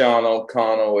maybe Sean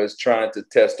O'Connell is trying to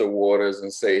test the waters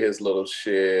and say his little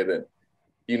shit. And,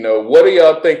 what do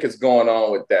y'all think is going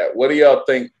on with that? What do y'all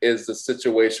think is the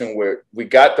situation where we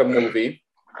got the movie?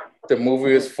 The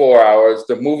movie is 4 hours.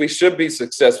 The movie should be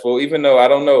successful, even though I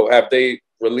don't know. Have they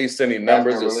released any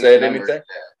numbers or said anything?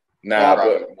 Nah,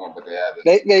 but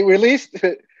they released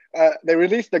the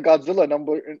Godzilla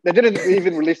number. They didn't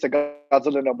even release the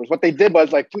Godzilla numbers. What they did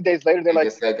was like 2 days later, they're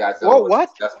like, "Whoa, what?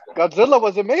 Godzilla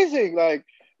was amazing! Like,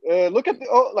 look at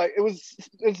it's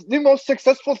the most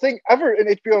successful thing ever in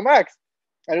HBO Max."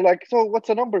 And they're like, "So what's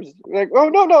the numbers?" We're like, "Oh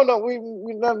no, we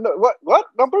what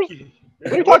numbers?"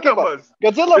 What are you talking about?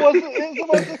 Godzilla is the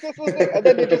most successful thing. And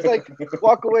then they just like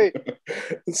walk away.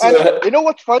 And you know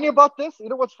what's funny about this?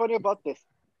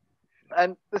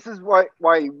 And this is why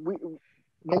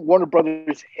Warner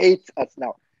Brothers hates us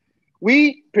now.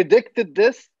 We predicted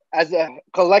this as a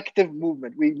collective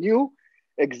movement. We knew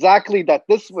exactly that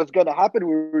this was going to happen.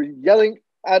 We were yelling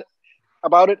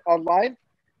about it online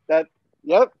that,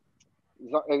 yep,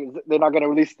 they're not going to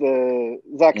release the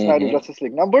Zack Snyder Justice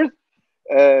League numbers.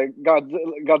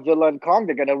 Godzilla and Kong,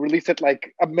 they're going to release it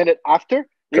like a minute after.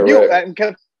 We knew and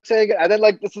kept saying it. And then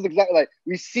like, this is exactly like,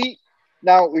 we see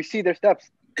their steps.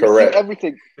 Correct.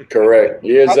 Everything. Correct.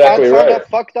 You're exactly and right.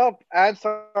 Fucked up. And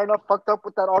Sarna fucked up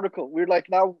with that article. We're like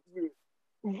now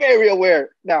very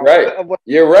aware now. Right.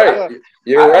 You're right.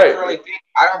 You're right.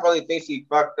 I don't really think she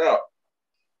fucked up.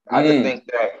 I just think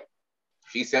that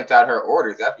she sent out her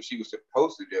orders. That's what she was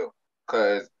supposed to do.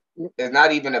 Because it's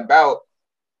not even about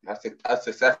us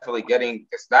successfully getting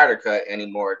the Snyder Cut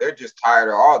anymore. They're just tired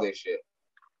of all this shit.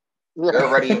 They're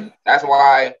already. That's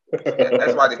why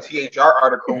the THR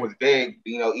article was big.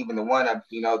 You know, even the one of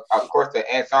of course, the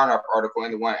Ansarnoff article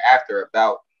and the one after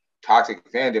about toxic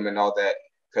fandom and all that.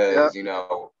 Because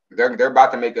they're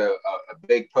about to make a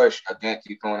big push against,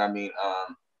 you know what I mean,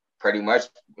 pretty much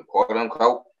quote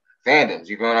unquote fandoms.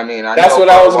 You know what I mean? That's what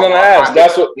I was gonna ask.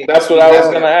 That's what I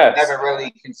was gonna ask. Never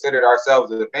really considered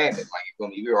ourselves as a fandom. Like, you feel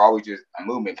me? We were always just a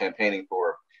movement campaigning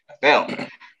for a film.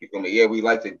 You feel me? Yeah, we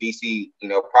like the DC,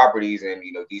 properties and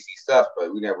DC stuff,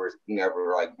 but we never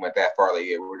like went that far. Like,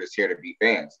 yeah, we're just here to be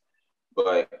fans.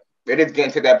 But it is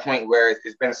getting to that point where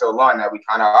it's been so long that we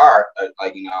kind of are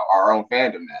our own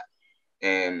fandom now,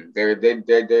 and they're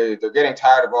getting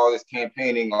tired of all this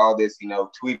campaigning, all this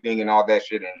tweeting and all that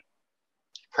shit and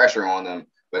pressure on them,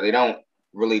 but they don't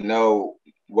really know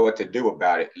what to do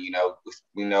about it.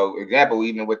 Example,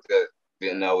 even with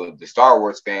the Star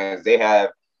Wars fans, they have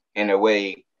in a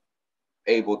way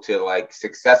able to like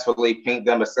successfully paint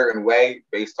them a certain way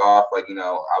based off lack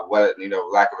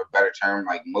of a better term,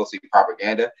 like mostly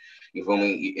propaganda. You feel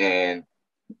me? And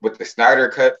with the Snyder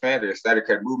Cut fans, or the Snyder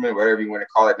Cut movement, whatever you want to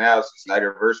call it now, it's the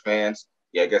Snyderverse fans.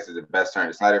 Yeah, I guess it's the best term.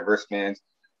 The Snyderverse fans.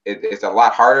 It's a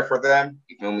lot harder for them.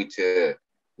 You feel me? To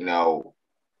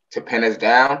pin us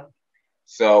down.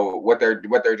 So what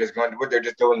they're just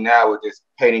doing now is just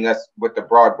painting us with the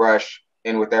broad brush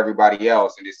and with everybody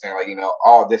else, and just saying like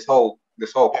all this whole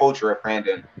culture of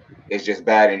fandom is just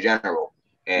bad in general,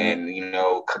 and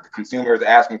consumers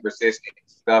asking for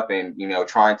stuff and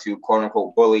trying to quote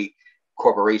unquote bully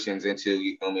corporations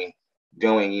into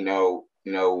doing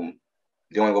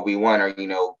what we want,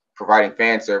 or providing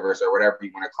fan service or whatever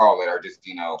you want to call it, or just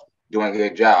doing a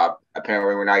good job.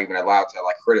 Apparently we're not even allowed to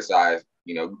like criticize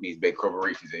these big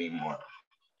corporations anymore.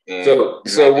 And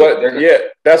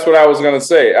that's what I was gonna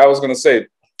say.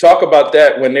 Talk about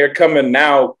that when they're coming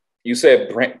now. You said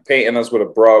painting us with a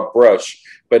broad brush,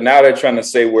 but now they're trying to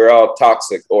say we're all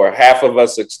toxic, or half of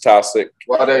us is toxic.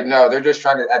 Well, they're just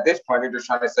trying to, at this point, they're just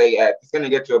trying to say, it's going to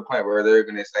get to a point where they're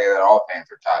going to say that all fans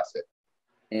are toxic.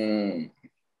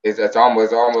 It's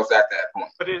almost at that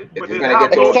point. It's going to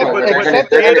get to a point where they're going to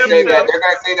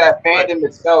say that fandom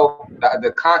itself,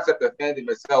 the concept of fandom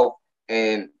itself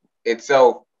and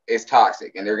itself is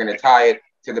toxic, and they're going to tie it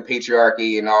to the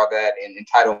patriarchy and all that, and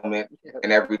entitlement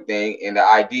and everything, and the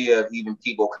idea of even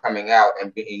people coming out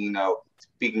and being,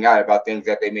 speaking out about things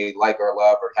that they may like or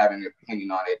love or having an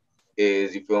opinion on it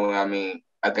is, you feel what I mean,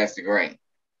 against the grain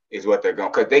is what they're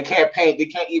going, because they can't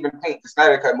even paint the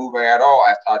Snyder Cut movement at all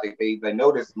as toxic. They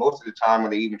notice most of the time when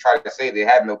they even try to say it, they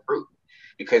have no proof,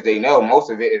 because they know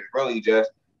most of it is really just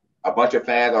a bunch of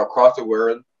fans all across the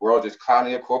world just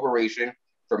clowning a corporation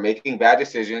for making bad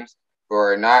decisions,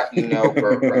 for not,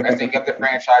 for messing up the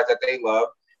franchise that they love,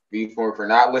 for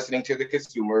not listening to the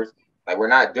consumers. Like, we're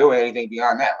not doing anything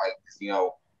beyond that. Like,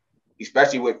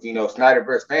 especially with,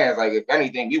 Snyderverse fans, like, if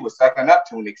anything, we were sucking up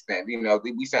to an extent.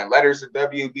 We sent letters to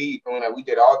WB, we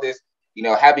did all this,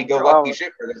 happy-go-lucky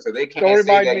shit for them. So they can't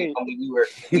say that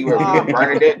we were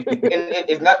burning it. And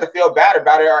it's not to feel bad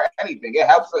about it or anything. It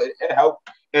helps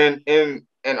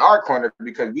in our corner,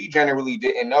 because we generally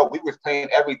didn't know. We was playing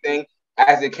everything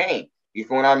as it came. You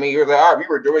feel what I mean? You're like, all right, we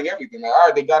were doing everything. Like, all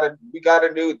right, they got a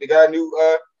new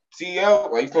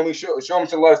CEO. Like, you feel me? Show them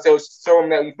some love. Show them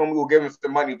that, you feel me, we'll give them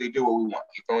some money if they do what we want.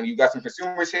 You feel me? You got some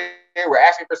consumers here. We're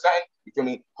asking for something. You feel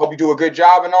me? Hope you do a good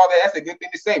job and all that. That's a good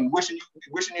thing to say. Wishing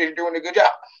you're doing a good job.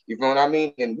 You feel what I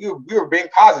mean? And we were being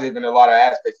positive in a lot of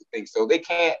aspects of things. So they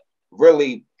can't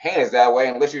really paint us that way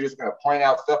unless you're just gonna point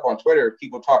out stuff on Twitter of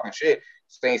people talking shit,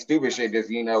 saying stupid shit, just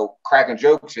cracking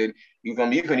jokes shit. You feel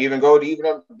me? You can even go to even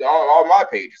all my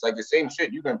pages, like the same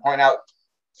shit. You can point out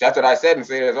that's what I said and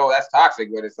say, oh, that's toxic,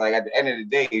 but it's like at the end of the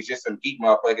day, it's just some geek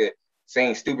motherfucker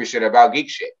saying stupid shit about geek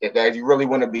shit. If you really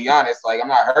want to be honest, like I'm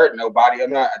not hurting nobody, I'm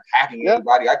not attacking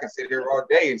anybody. I can sit here all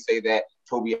day and say that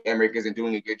Toby Emmerich isn't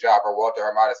doing a good job or Walter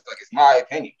Hamada is like, it's my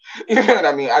opinion. You know what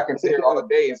I mean? I can sit here all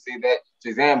day and say that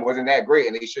Shazam wasn't that great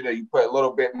and they should have put a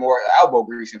little bit more elbow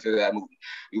grease into that movie.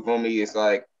 You feel me? It's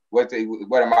like, what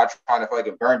am I trying to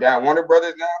fucking burn down Warner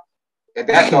Brothers now? And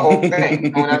that's the whole thing.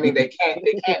 You know what I mean? They can't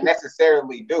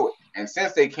necessarily do it. And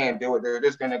since they can't do it, they're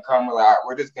just gonna come like, all right,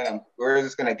 we're just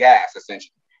gonna gas,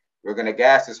 essentially. We're gonna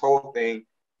gas this whole thing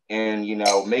and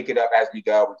make it up as we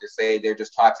go. We just say they're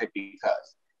just toxic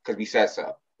because we said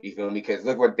so. You feel me? Because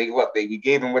look, we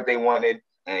gave them what they wanted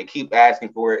and they keep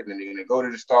asking for it, and then they're gonna go to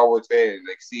the Star Wars fans and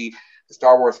see the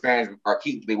Star Wars fans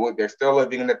they're still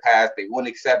living in the past. They won't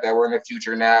accept that we're in the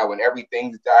future now and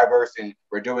everything's diverse and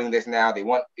we're doing this now. They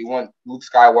want Luke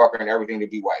Skywalker and everything to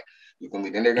be white. You feel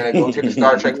me? Then they're gonna go to the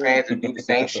Star Trek fans and do the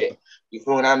same shit. You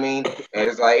feel what I mean? And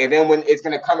it's like, and then when it's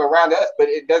gonna come around to us, but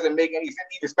it doesn't make any sense,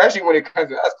 especially when it comes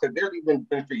to us, because there's even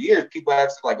been for years people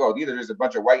have said like, oh, these are just a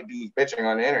bunch of white dudes bitching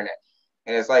on the internet,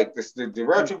 and it's like the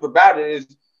real truth about it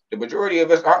is the majority of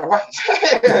us aren't white.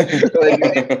 Like,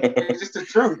 it's just the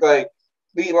truth. Like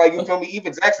you feel me?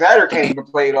 Even Zack Snyder can't even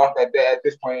play it off at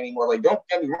this point anymore. Like, don't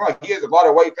get me wrong, he has a lot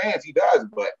of white fans, he does,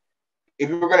 but if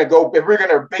we're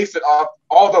gonna base it off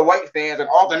all the white fans and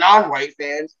all the non-white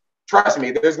fans, trust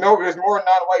me, there's more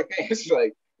non-white fans.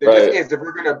 Like there just is. If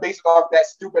we're gonna base it off that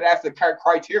stupid ass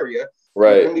criteria,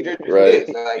 right? Like,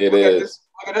 it is.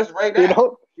 Look at us right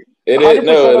now. It is.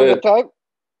 No, it is.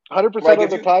 100% of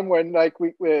the time when like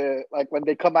we when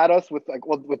they come at us with like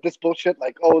with this bullshit,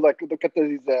 like, oh, like look at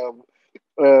these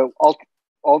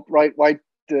alt-right white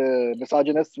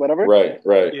misogynists, whatever. Right.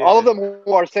 Yeah. All of them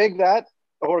who are saying that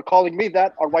or are calling me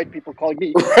that are white people calling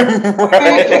me. Right. 100%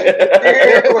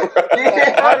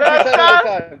 of the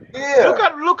time. Yeah.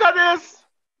 Look at this.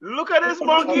 Look at this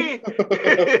monkey.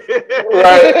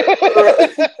 Right.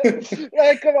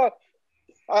 Yeah, come on.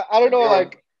 I don't know,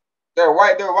 like. They're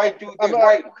white dudes.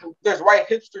 There's white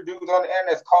hipster dudes on the internet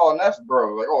that's calling us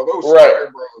bro. Like, oh, those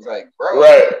bros. Like, bro.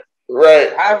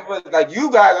 Right. Half of us, like,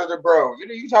 you guys are the bros. What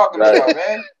are you talking about,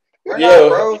 man? We're not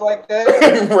bros like that.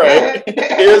 Right.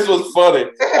 Here's what's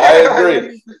funny. I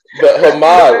agree. But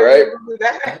Hamad, right?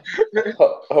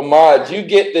 Hamad, you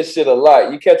get this shit a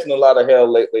lot. You're catching a lot of hell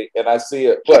lately, and I see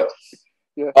it. But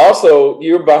also,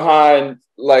 you're behind,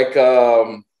 like,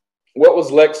 what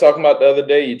was Lex talking about the other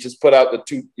day? You just put out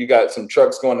you got some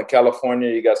trucks going to California.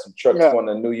 You got some trucks going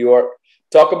to New York.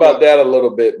 Talk about that a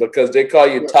little bit, because they call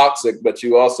you toxic, but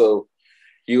you also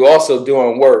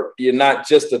doing work. You're not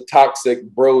just a toxic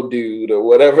bro dude or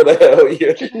whatever the hell.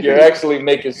 You're actually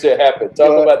making shit happen.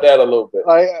 Talk about that a little bit.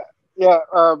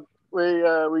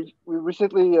 We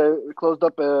recently closed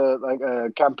up a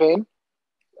campaign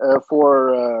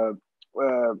for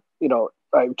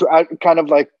to kind of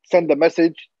like send the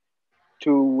message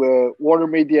to Warner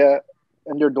Media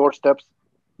and their doorsteps,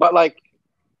 but like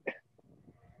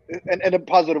in a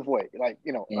positive way. Like,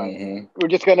 we're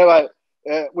just gonna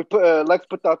Lex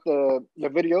put out the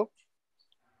video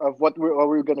of what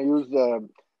we're gonna use.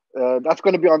 That's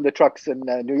gonna be on the trucks in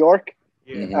New York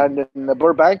and in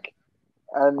Burbank,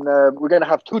 and we're gonna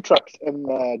have 2 trucks in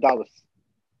Dallas,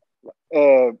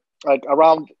 like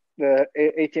around the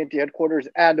AT&T headquarters,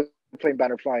 and the plane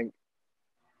banner flying.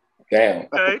 Damn.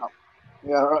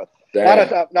 Yeah, damn.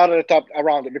 Not at the top,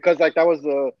 around it, because like that was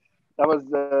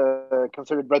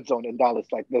considered red zone in Dallas.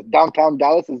 Like the downtown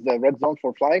Dallas is the red zone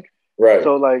for flying. Right.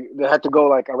 So like they had to go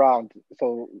like around.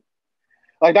 So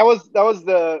like that was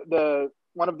the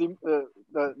one of the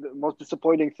most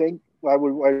disappointing thing why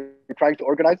we're trying to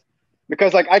organize,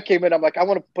 because like I came in, I'm like, I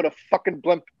want to put a fucking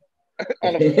blimp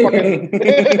on a fucking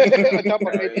on top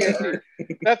of AT&T.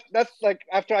 That's like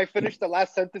after I finished the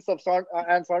last sentence of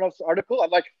Ann Sarnoff's article,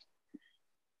 I'm like,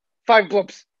 5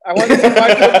 blimps. I want 5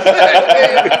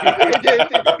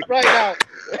 blimps right now.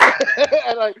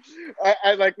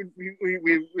 And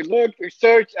we looked, we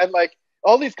searched, and like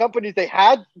all these companies, they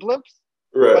had blimps,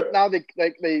 but now they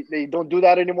don't do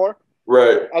that anymore.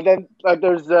 Right. And then like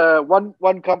there's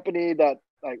one company that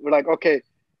like we're like, okay,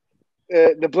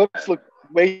 the blimps look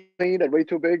way clean and way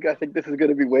too big. I think this is going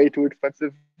to be way too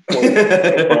expensive. So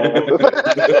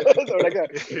like,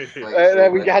 and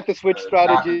then we had to switch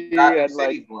strategy and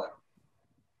like.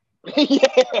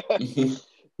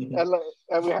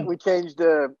 And we changed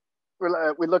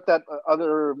we looked at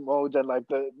other modes, and like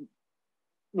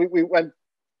we went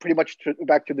pretty much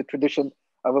back to the tradition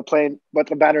of a plane, but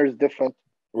the banner is different.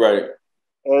 Right.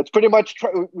 It's pretty much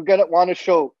we're gonna want to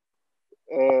show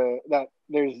that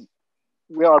we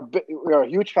are a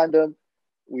huge fandom.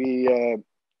 We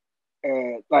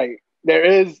like there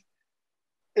is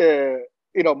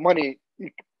money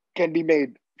can be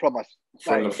made from us.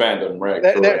 From Like, the fandom, right?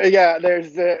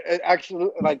 There's actually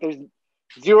there's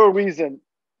zero reason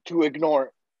to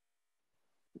ignore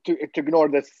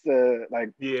this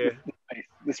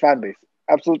this fan base.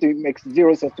 Absolutely makes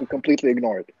zero sense to completely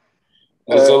ignore it.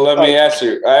 So let me ask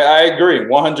you. I agree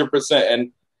 100%.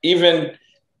 And even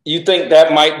you think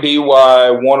that might be why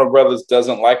Warner Brothers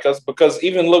doesn't like us? Because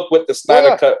even look with the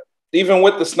Snyder Cut, even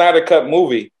with the Snyder Cut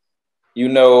movie,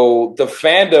 the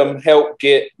fandom helped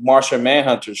get Martian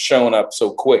Manhunter shown up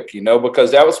so quick,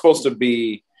 because that was supposed to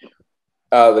be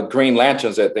the Green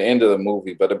Lanterns at the end of the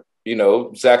movie. But,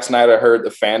 Zack Snyder heard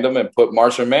the fandom and put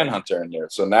Martian Manhunter in there.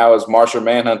 So now it's Martian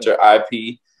Manhunter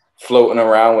IP floating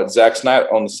around with Zack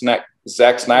Snyder on the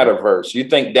Zack Snyder verse. You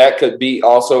think that could be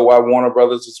also why Warner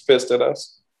Brothers is pissed at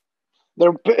us?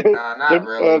 They're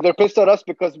really. They're pissed at us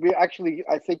because I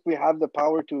think we have the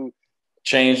power to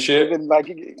change shit. Even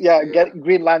get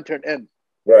Green Lantern into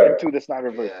the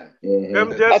Snyderverse. Yeah.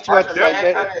 Mm-hmm. That's what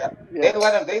they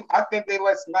let him. I think they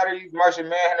let Snyder use Martian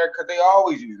Manhunter because they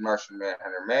always use Martian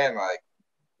Manhunter, man. Like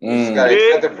you just gotta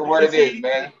accept it for what it is,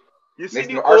 man. You see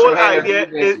the whole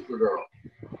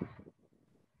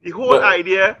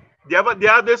idea they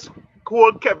have this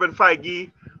whole Kevin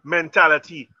Feige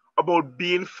mentality about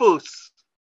being first.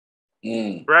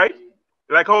 Right?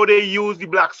 Like how they use the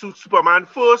black suit Superman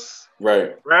first.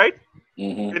 Right.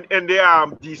 Mm-hmm. And the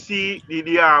DC the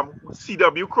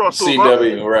CW crossover.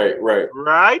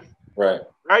 CW,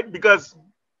 right. Because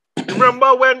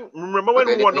remember when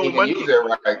Wonder Woman use it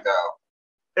right now.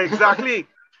 Exactly.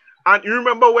 And you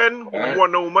remember when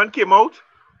Wonder Woman came out,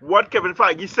 what Kevin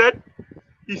Feige said?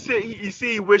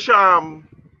 He wish Captain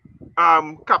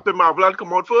Marvel had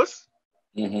come out first.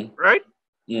 Mm-hmm. Right?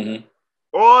 Mm-hmm.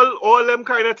 All them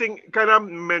kind of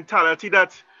mentality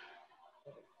that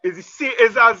is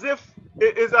as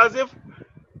if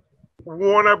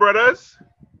Warner Brothers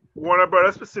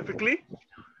specifically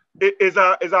is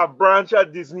a branch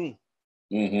at Disney.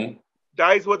 Mm-hmm.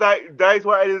 That is what I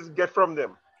just get from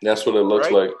them. That's what it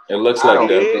looks like. It looks like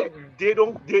that.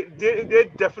 They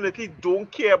definitely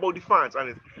don't care about the fans, and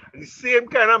it's the same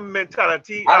kind of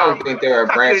mentality. I don't think they're a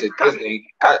branch of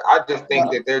Disney. I just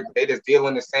think that they just deal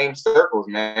in the same circles,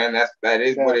 man. That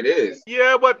is what it is.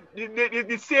 Yeah, but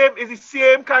the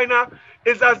same kind of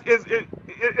is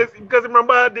because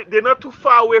remember they're not too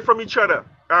far away from each other.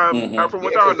 From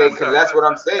what I understand. Because that's what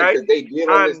I'm saying. Because they deal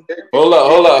in this. Hold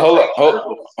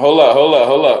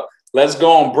up. Let's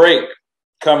go on break.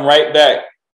 Come right back,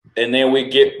 and then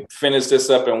we finish this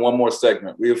up in one more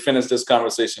segment. We'll finish this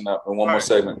conversation up in one more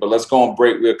segment, but let's go on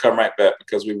break. We'll come right back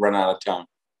because we run out of time.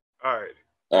 All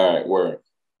right, word.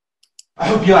 I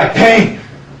hope you like pain.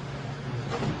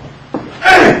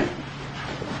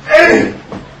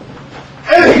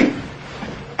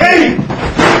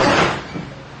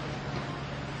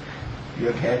 You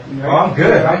okay? Oh, I'm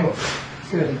good. I'm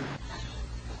good.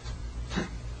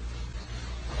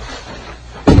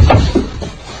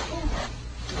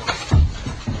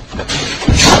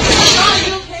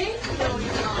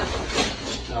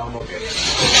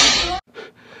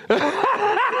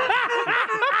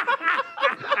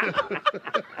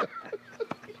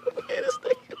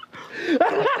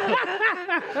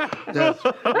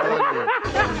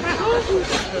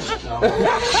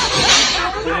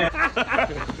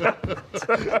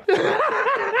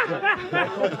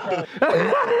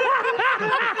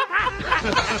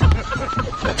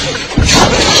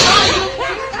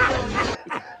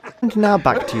 And now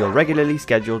back to your regularly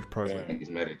scheduled program. He's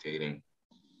meditating.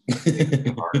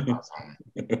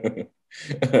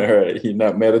 All right, you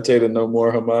not meditating no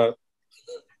more, Hamad?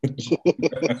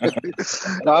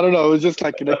 No, I don't know. It was just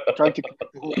like trying to.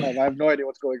 I have no idea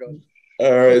what's going on.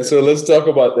 All right, so let's talk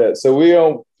about that. So we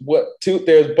on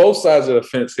there's both sides of the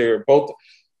fence here. Both,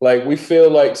 like, we feel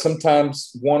like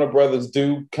sometimes Warner Brothers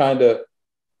do kind of,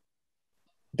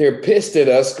 they're pissed at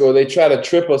us, or they try to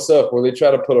trip us up, or they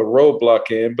try to put a roadblock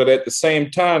in, but at the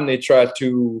same time they try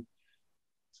to,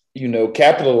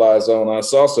 capitalize on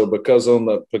us also, because on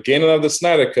the beginning of the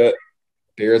Snyder Cut,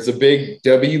 there's a big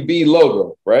WB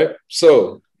logo, right?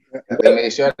 So they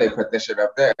made sure they put this shit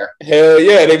up there. Hell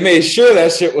yeah, they made sure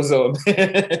that shit was on.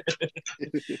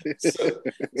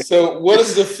 so what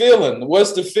is the feeling?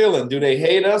 What's the feeling? Do they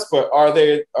hate us, but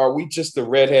are we just the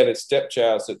redheaded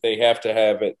stepchilds that they have to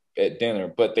have at dinner,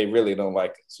 but they really don't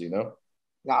like us,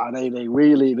 Nah, they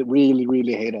really, really,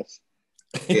 really hate us.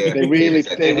 Yeah, they're really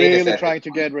trying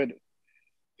to get rid.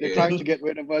 They're trying to get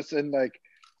rid of us, and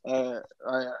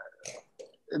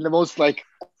in the most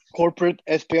corporate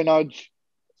espionage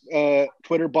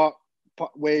Twitter bot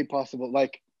way possible.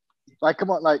 Like come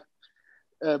on,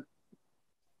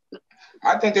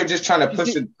 I think they're just trying to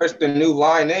push the new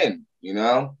line in. You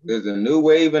know, there's a new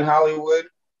wave in Hollywood.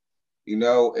 You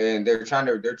know, and they're trying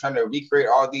to recreate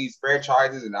all these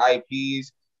franchises and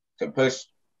IPs to push.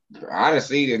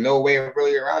 Honestly, there's no way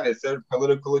really around it. It's a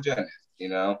political agenda. You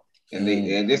know, and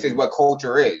this is what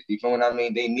culture is. You know what I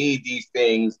mean? They need these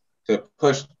things to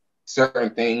push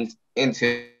certain things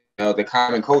into the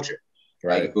common culture.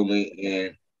 Right. Like, you feel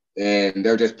me? And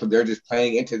they're just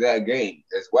playing into that game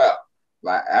as well.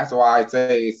 Like, that's why I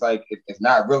say it's like it's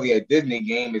not really a Disney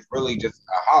game. It's really just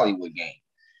a Hollywood game.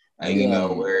 Like, you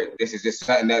know, where this is just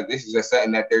something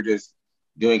that they're just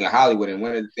doing in Hollywood. And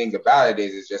one of the things about it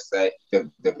is just that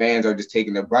the fans are just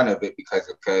taking the brunt of it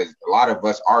because a lot of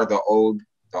us are the old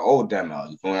demo.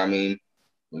 You feel what I mean?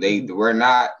 We're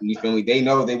not. You feel me? They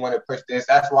know they want to push this.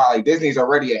 That's why like Disney's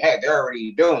already ahead. They're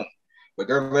already doing it. But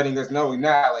they're letting us know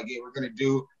now, like, we're gonna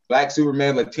do Black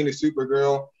Superman, Latina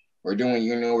Supergirl. We're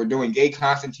doing gay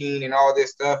Constantine and all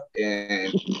this stuff,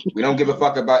 and we don't give a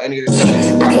fuck about any of this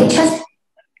stuff.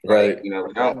 Right. You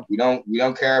know, we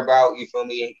don't care about, you feel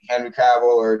me, Henry Cavill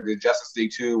or the Justice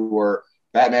League 2 or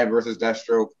Batman versus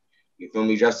Deathstroke. You feel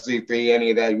me, Justice League 3,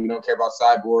 any of that. We don't care about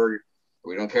Cyborg.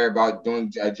 We don't care about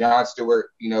doing a Jon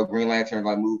Stewart, Green Lantern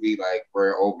like movie. Like,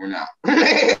 we're over now.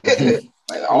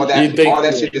 Like, all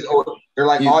that shit is old. They're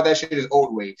like, all that shit is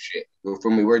old wave shit. You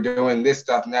feel me? We're doing this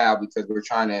stuff now because we're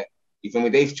trying to, you feel me?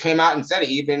 They came out and said it,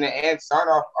 even in the Ant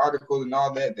Sarnoff articles and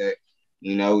all that, they're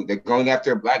going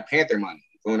after Black Panther money.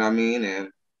 You know what I mean? And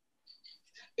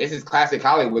this is classic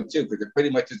Hollywood too, because they're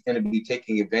pretty much just going to be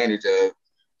taking advantage of,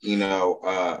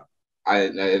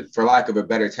 for lack of a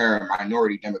better term,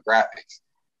 minority demographics.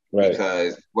 Right.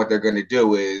 Because what they're going to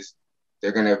do is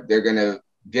they're gonna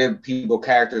give people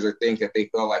characters or things that they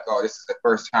feel like, oh, this is the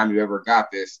first time you ever got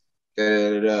this,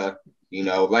 i.e.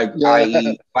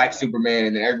 Black Superman,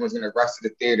 and then everyone's going to rush to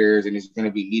the theaters and it's going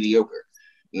to be mediocre.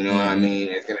 You know what I mean?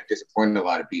 It's going to disappoint a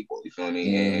lot of people. You feel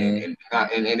me? And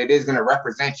it is going to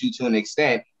represent you to an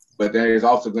extent, but then there's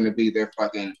also going to be their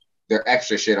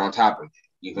extra shit on top of it.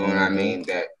 You know what I mean?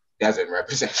 That doesn't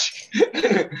represent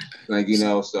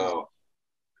you. So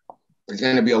there's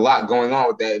going to be a lot going on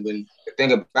with that. But the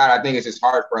thing about it, I think it's just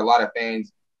hard for a lot of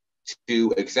fans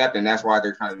to accept, and that's why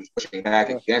they're trying to be pushing back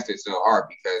against it so hard,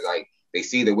 because like they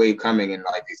see the wave coming, and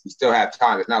like we still have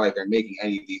time. It's not like they're making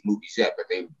any of these movies yet, but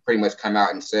they pretty much come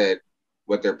out and said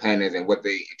what their plan is and what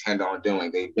they intend on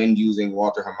doing. They've been using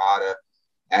Walter Hamada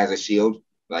as a shield.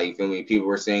 Like, you feel me? People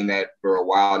were saying that for a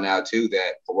while now too,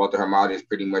 that Walter Hamada is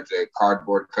pretty much a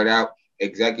cardboard cutout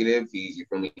executive. He's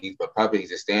a puppet,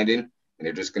 he's a stand-in, and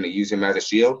they're just going to use him as a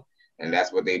shield. And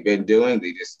that's what they've been doing.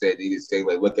 They just say,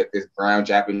 like, look at this brown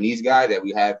Japanese guy that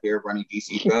we have here running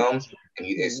DC films, and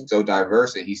he is so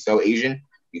diverse and he's so Asian.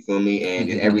 You feel me? And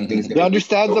everything's he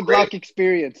understands the Black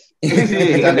experience.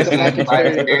 He understands the Black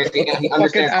experience. He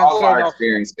understands all our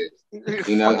experiences.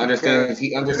 He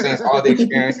understands all the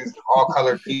experiences of all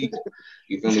colored people.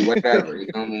 You feel me? Whatever. You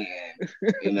feel me?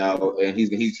 And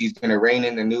he's gonna reign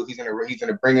in the new. He's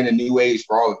gonna bring in a new age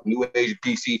for all of new age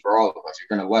DC for all of us.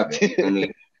 You're gonna love it. You feel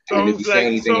me? And if you say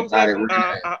anything about it, we're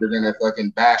gonna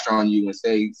fucking bash on you and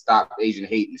say stop Asian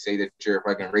hate and say that you're a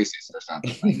fucking racist or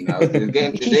something. Like,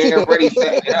 they're already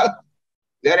setting it up.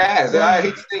 That ass. I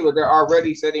hate to say, but they're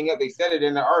already setting up. They said it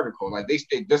in the article. Like, they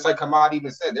just like Hamad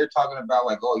even said, they're talking about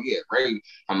like, oh yeah,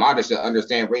 Hamad should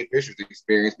understand Ray Fisher's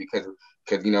experience because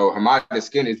Hamad's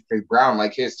skin is brown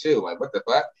like his too. Like, what the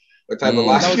fuck? What type of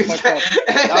logic is that?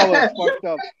 That was fucked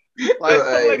up.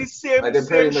 Like the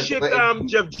same shit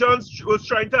Jeff Johns was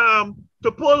trying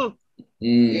to pull.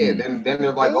 Yeah, then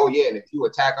they're like, oh yeah, and if you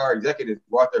attack our executive,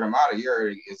 Walter Hamada, you're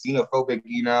a xenophobic,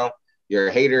 you're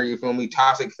a hater, you feel me,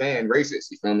 toxic fan,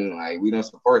 racist, you feel me? Like, we don't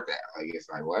support that. Like, it's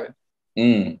like, what?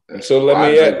 So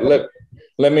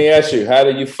let me ask you, how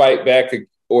do you fight back,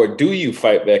 or do you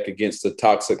fight back against the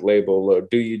toxic label, or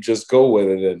do you just go with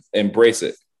it and embrace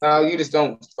it? No, you just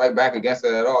don't fight back against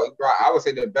it at all. I would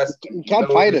say the best you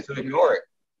can't fight it. To ignore it.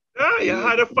 You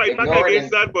had to fight back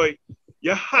against that, boy.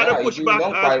 You had to push back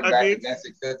against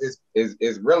it because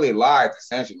it's really lies,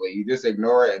 essentially. You just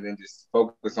ignore it and then just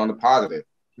focus on the positive.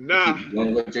 Nah. Keep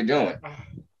doing what you're doing.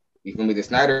 You feel me? The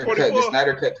Snyder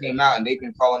Cut came out and they've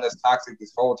been calling us toxic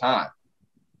this whole time.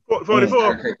 44. The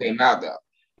Snyder Cut came out though.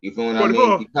 You feel what 44. I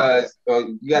mean? Because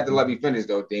you have to let me finish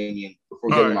though, Damian, before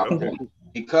you get my point.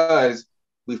 Because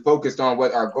we focused on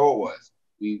what our goal was.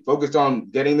 We focused on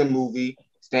getting the movie,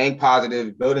 staying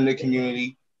positive, building the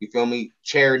community, you feel me,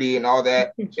 charity and all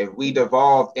that. If we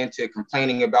devolved into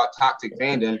complaining about toxic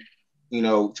fandom,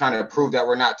 trying to prove that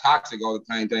we're not toxic all the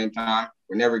same time,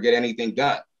 we'll never get anything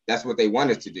done. That's what they want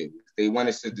us to do. They want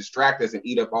us to distract us and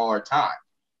eat up all our time.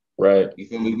 Right. You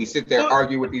feel me? We sit there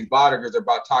argue with these bloggers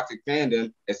about toxic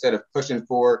fandom instead of pushing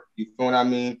for, you feel what I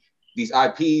mean, these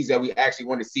IPs that we actually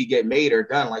want to see get made or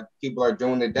done. Like people are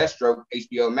doing the Deathstroke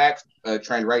HBO Max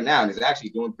trend right now, and it's actually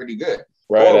doing pretty good.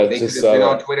 Right. Or they could have been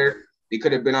on Twitter. They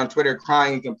could have been on Twitter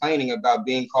crying and complaining about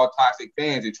being called toxic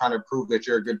fans and trying to prove that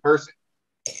you're a good person.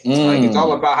 Like, it's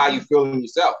all about how you feel in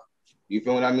yourself. You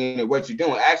feel what I mean? And what you're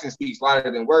doing. Action speaks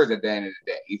louder than words at the end of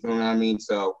the day. You feel what I mean?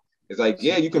 So it's like,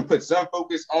 yeah, you can put some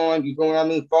focus on, you feel what I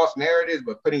mean, false narratives,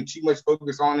 but putting too much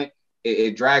focus on it,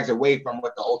 it drags away from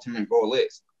what the ultimate goal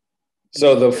is.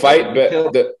 So the fight back,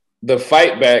 the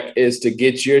fight back is to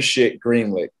get your shit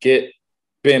greenlit. Get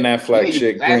Ben Affleck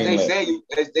shit greenlit.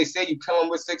 As they say, you kill them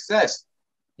with success.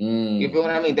 You feel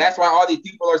what I mean? That's why all these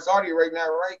people are salty right now,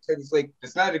 right? Because it's like the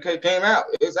Snyder Cut came out.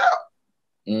 It's out.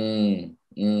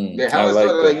 They're hella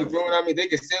like, you feel what I mean? They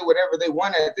can say whatever they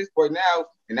want at this point now,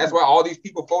 and that's why all these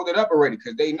people folded up already,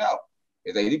 because they know.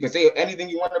 It's like, you can say anything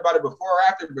you want about it before or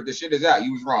after, but the shit is out.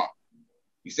 You was wrong.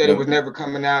 You said it was never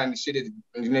coming out, and the shit is,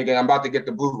 nigga, I'm about to get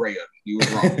the Blu-ray of it. You was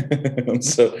wrong.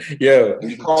 So, yeah. And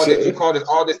you called it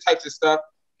all this types of stuff,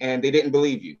 and they didn't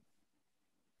believe you.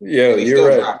 Yeah,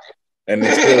 you're right. And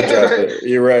they still dropped it.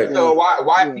 You're right. So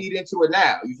why feed into it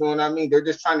now? You feel what I mean? They're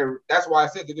just trying to, that's why I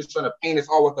said they're just trying to paint us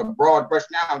all with a broad brush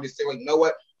now and just say, like, you know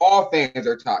what? All fans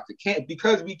are toxic.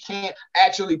 Because we can't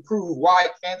actually prove why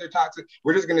fans are toxic,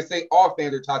 we're just going to say all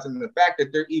fans are toxic. And the fact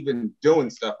that they're even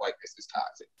doing stuff like this is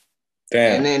toxic.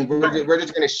 Damn. And then we're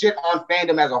just going to shit on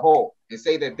fandom as a whole and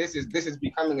say that this is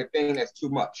becoming a thing that's too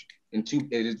much and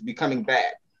it is becoming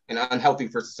bad and unhealthy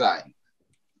for society.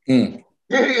 Right?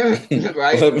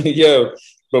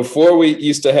 Before we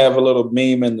used to have a little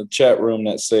meme in the chat room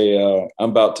that say, I'm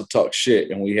about to talk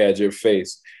shit, and we had your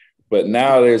face. But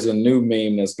now there's a new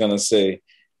meme that's going to say,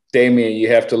 Damian, you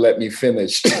have to let me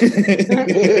finish. Yeah,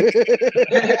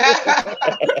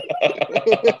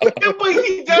 but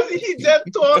he just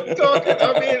talking.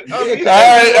 I mean, all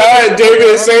right,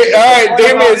 Damian,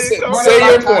 say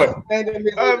your point.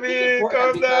 I mean,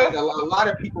 calm down. A lot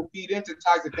of people feed into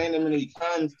toxic fandom, and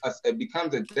it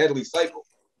becomes a deadly cycle.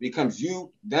 It becomes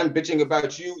them bitching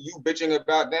about you bitching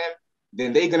about them.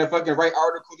 Then they're gonna fucking write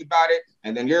articles about it,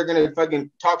 and then you're gonna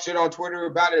fucking talk shit on Twitter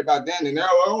about them, and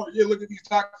they're look at these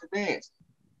toxic fans.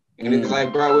 And it's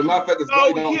like, bro, with motherfuckers.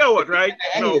 Hear what, right?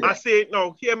 No, I say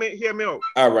no. Hear me out.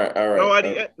 All right.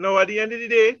 No, at the end of the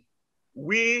day,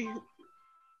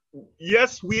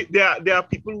 there are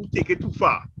people who take it too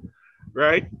far,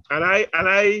 right? And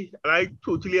I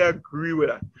totally agree with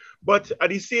that. But at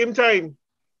the same time,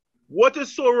 what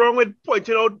is so wrong with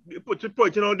pointing out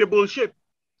the bullshit?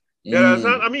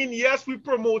 I mean, yes, we're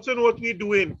promoting what we're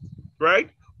doing,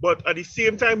 right? But at the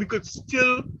same time, we could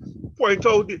still point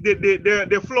out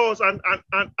the flaws and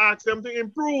ask them to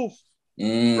improve,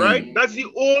 right? That's the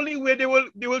only way they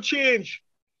will change.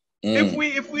 If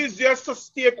we just to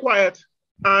stay quiet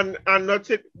and not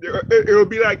it will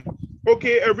be like,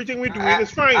 okay, everything we're doing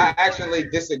is fine. I actually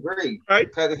disagree, right?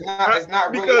 Because it's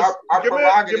not really our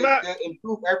prerogative to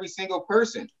improve every single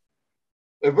person.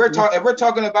 If we're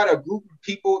talking about a group of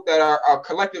people that are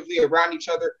collectively around each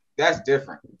other, that's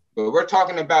different. But we're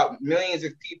talking about millions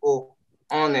of people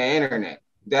on the internet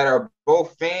that are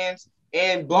both fans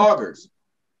and bloggers.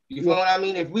 You feel what I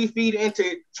mean? If we feed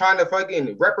into trying to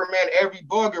fucking reprimand every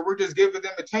blogger, we're just giving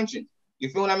them attention. You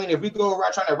feel what I mean? If we go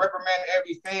around trying to reprimand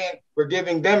every fan, we're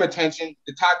giving them attention.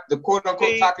 The quote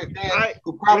unquote toxic fans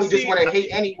who probably just want to hate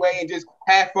anyway and just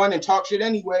have fun and talk shit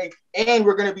anyway. And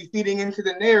we're going to be feeding into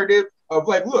the narrative of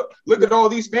like, look at all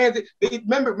these fans.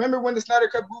 Remember when the Snyder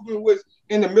Cut movement was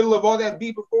in the middle of all that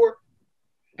beat before?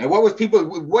 And what was the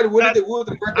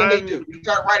first thing they do? They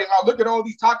start writing, look at all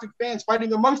these toxic fans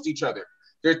fighting amongst each other.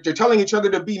 They're telling each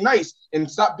other to be nice and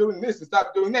stop doing this and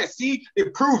stop doing that. See,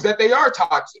 it proves that they are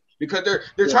toxic because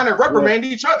they're trying to reprimand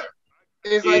each other.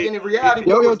 It's like in reality,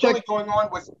 what was really going on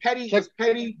was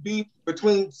petty beef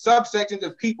between subsections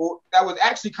of people that was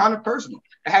actually kind of personal.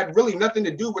 It had really nothing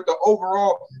to do with the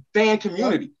overall fan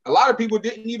community. A lot of people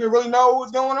didn't even really know what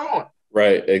was going on.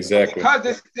 Right, exactly. Because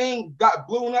this thing got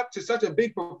blown up to such a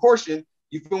big proportion,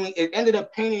 you feel me? It ended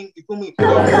up painting, you feel me,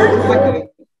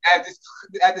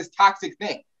 as this toxic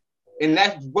thing. And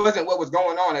that wasn't what was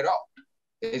going on at all.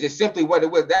 It's just simply what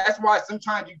it was. That's why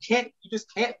sometimes you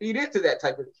just can't feed into that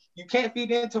type of, you can't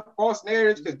feed into false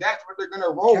narratives because that's what they're going to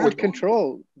roll with.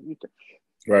 Control.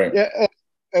 Right. Yeah.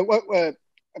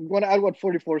 I'm going to add what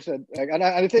 44 said. And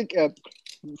I think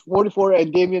 44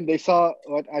 and Damian, they saw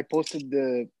what I posted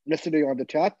yesterday on the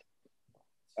chat.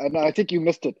 And I think you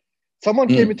missed it. Someone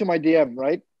came into my DM,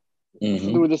 right?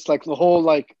 Through this, like, the whole,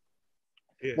 like,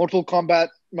 Mortal Kombat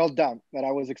meltdown that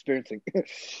I was experiencing.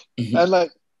 And,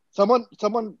 like, Someone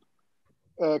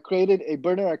created a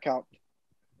burner account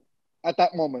at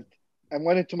that moment and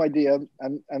went into my DM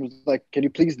and was like, "Can you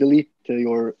please delete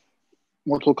your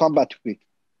Mortal Kombat tweet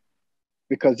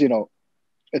because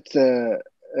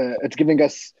it's giving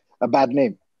us a bad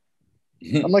name."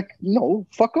 I'm like, "No,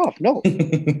 fuck off, no."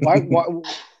 Why?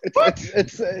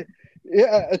 It's a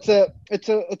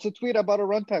tweet about a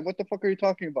runtime. What the fuck are you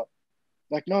talking about?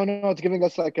 Like, no, it's giving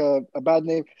us like a bad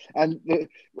name. And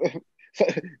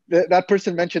that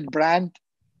person mentioned brand.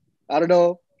 I don't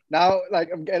know. Now, like,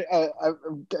 I'm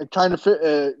trying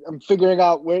to I'm figuring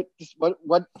out where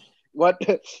what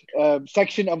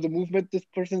section of the movement this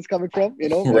person is coming from.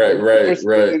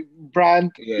 Right.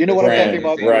 Brand. Yeah, you know what brand. I'm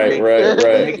talking about. Right.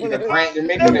 They're making the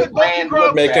brand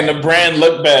look Making bad. the brand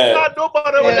look bad.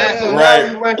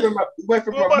 Now we went from a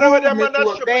movement to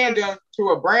a fandom to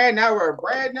a brand. Now we're a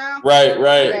brand now. Right.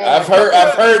 I've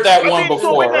heard that one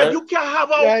before. So right? You can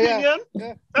have an opinion,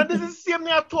 and this is the same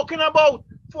thing I'm talking about.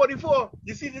 44.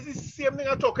 You see, this is the same thing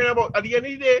I'm talking about. At the end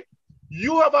of the day,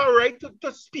 you have a right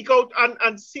to speak out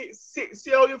and say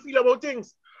how you feel about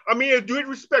things. I mean, you do it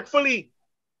respectfully.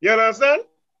 You understand?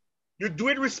 You do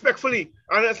it respectfully.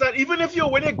 And it's not, even if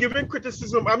when you're giving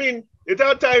criticism, I mean,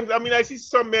 at times, I mean, I see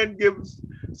some men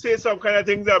say some kind of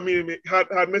things that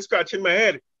had me scratching my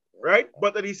head, right?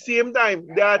 But at the same time,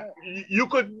 that you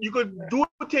could do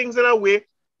things in a way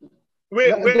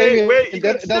where you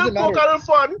can still poke out of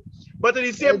fun, but at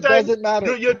the same time,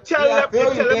 you tell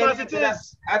them as it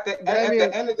is. At the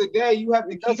end of the day, you have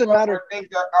to keep up where things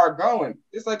are going.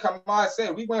 Just like Hamad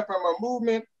said, we went from a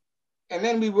movement, and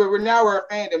then we're a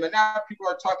fandom, and now people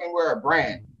are talking we're a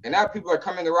brand, and now people are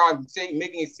coming around and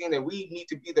making it seem that we need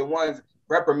to be the ones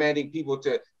reprimanding people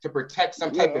to protect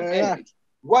some type of image.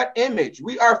 What image?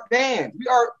 We are fans. We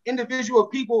are individual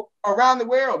people around the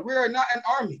world. We are not an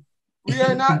army. We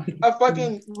are not a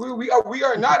fucking. We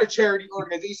are not a charity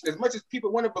organization. As much as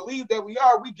people want to believe that we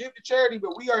are, we give to charity,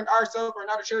 but we ourselves are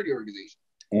not a charity organization.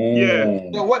 Yeah.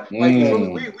 So what? Like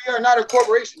we are not a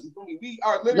corporation. We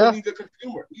are literally the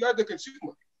consumer. We are the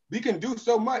consumer. We can do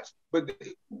so much, but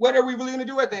what are we really gonna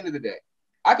do at the end of the day?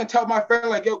 I can tell my friend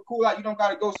like, "Yo, cool out. You don't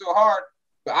gotta go so hard."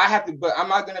 But But I'm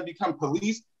not gonna become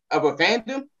police of a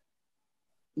fandom.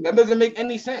 That doesn't make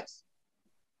any sense.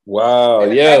 Wow,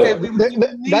 and yeah.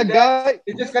 That guy,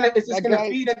 it's just gonna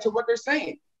feed into what they're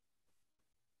saying.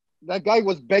 That guy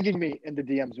was begging me in the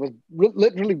DMs, was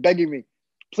literally begging me,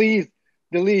 please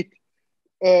delete.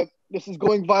 This is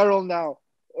going viral now.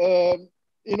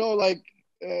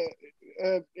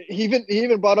 He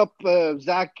even brought up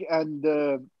Zach and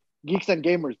Geeks and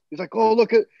Gamers. He's like, "Oh,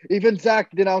 look at even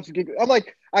Zach denounced Geeks." I'm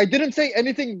like, I didn't say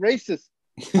anything racist.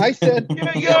 I said,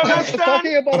 I was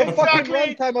talking about a fucking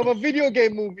runtime of a video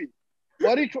game movie.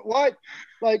 Why?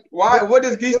 What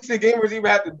does Geeks and Gamers even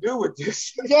have to do with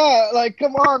this? Yeah, like,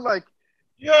 come on, like.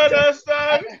 You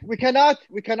understand? We cannot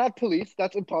police.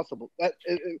 That's impossible.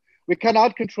 We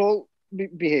cannot control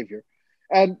behavior,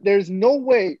 and there's no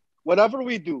way. Whatever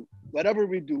we do,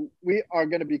 we are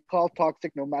going to be called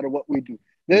toxic no matter what we do.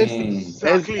 This is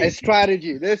a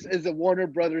strategy. This is a Warner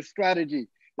Brothers strategy.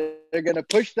 They're going to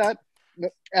push that.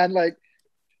 And like,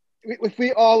 if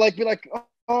we all like be like,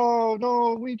 "Oh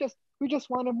no, we just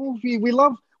want a movie. We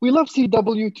love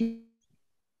CW too.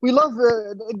 We love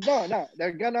no.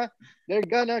 They're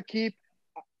gonna keep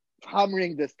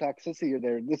hammering this toxicity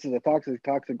there. This is a toxic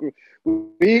group.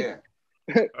 We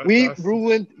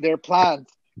ruined their plans.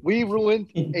 We ruined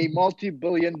a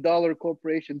multi-billion-dollar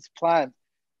corporation's plan.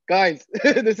 Guys,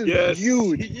 this is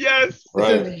huge. Yes,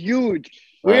 this is huge.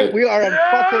 We are a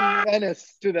fucking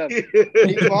menace to them.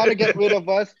 They want to get rid of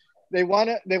us. They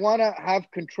wanna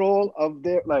have control of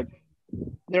their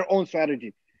own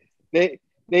strategy. They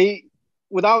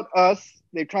without us,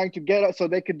 they're trying to get us so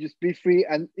they could just be free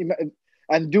and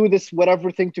do this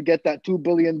whatever thing to get that $2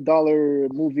 billion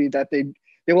movie that they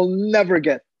will never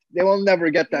get. They will never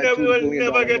get that.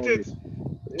 Never get it.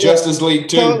 Justice League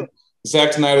 2. So,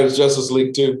 Zack Snyder's Justice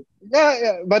League 2.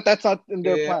 Yeah, but that's not in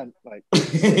their plan. Like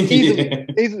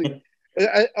easily.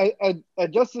 A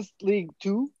Justice League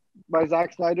 2 by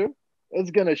Zack Snyder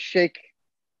is gonna shake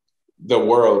the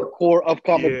world core of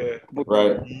comic book.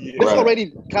 Right. This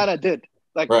already kind of did.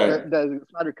 Like the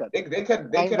Snyder cut. They could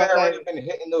have already been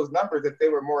hitting those numbers if they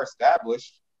were more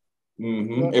established.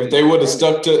 Mm-hmm. If they would have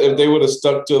stuck to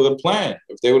the plan,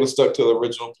 if they would have stuck to the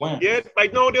original plan. Yeah,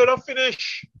 like no, they would have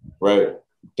finished. Right.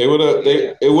 They would have.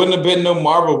 It wouldn't have been no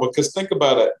Marvel, because think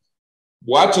about it.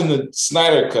 Watching the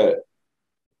Snyder cut,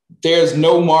 there's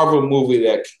no Marvel movie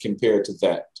that can compare to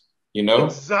that. You know?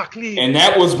 Exactly. And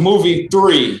that was movie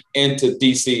 3 into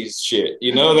DC's shit.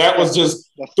 You know, that was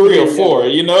just 3 or 4.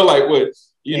 You know, like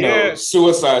you know,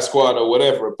 Suicide Squad or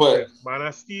whatever. But Man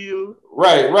of Steel.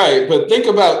 Right. But think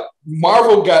about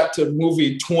Marvel got to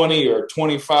movie 20 or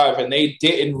 25 and they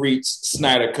didn't reach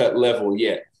Snyder Cut level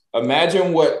yet.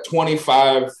 Imagine what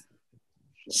 25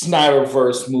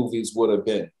 Snyderverse movies would have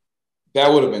been.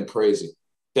 That would have been crazy.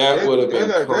 That would have been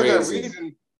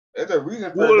crazy. There's a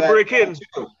reason for we'll that. Break in. It's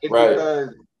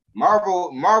because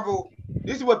Marvel,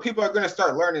 this is what people are going to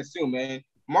start learning soon, man.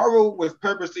 Marvel was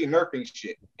purposely nerfing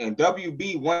shit, and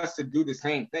WB wants to do the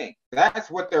same thing.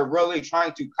 That's what they're really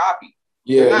trying to copy.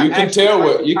 Yeah, you can tell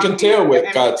what Godzilla.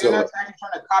 They're not actually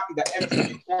trying to copy the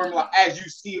MCU formula as you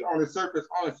see it on the surface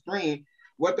on the screen.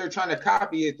 What they're trying to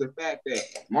copy is the fact that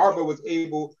Marvel was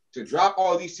able to drop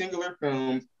all these singular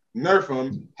films, nerf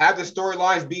them, have the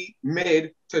storylines be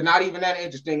mid to not even that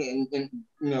interesting, and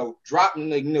drop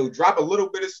a little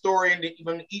bit of story into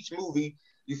even each movie.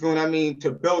 You feel what I mean? To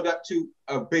build up to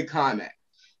a big climax.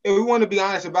 If we want to be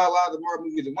honest about a lot of the Marvel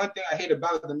movies, the one thing I hate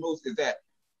about it the most is that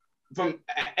from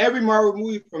every Marvel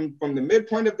movie, from the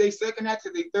midpoint of their second act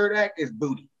to their third act is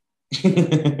booty.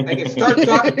 Like it starts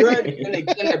off good and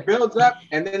it builds up,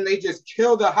 and then they just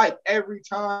kill the hype every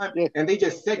time, and they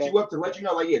just set you up to let you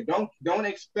know, like, don't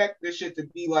expect this shit to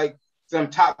be like some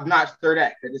top-notch third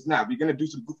act. That it's not. We're gonna do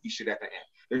some goofy shit at the end.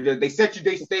 They set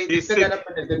that up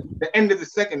at the end of the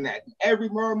second act. Every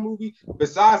Marvel movie,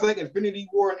 besides like Infinity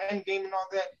War and Endgame and all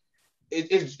that,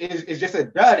 it's just a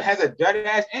dud. It has a dud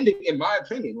ass ending, in my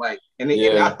opinion. Like, and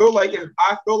I feel like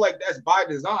that's by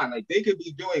design. Like they could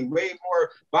be doing way more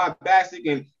bombastic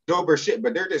and doper shit,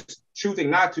 but they're just choosing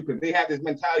not to because they have this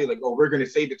mentality like, oh, we're gonna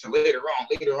save it to later on.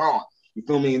 You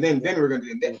feel me? And then we're gonna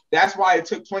do that. That's why it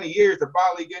took 20 years to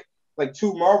finally get like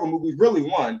 2 Marvel movies, really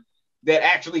one, that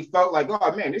actually felt like,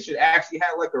 oh man, this should actually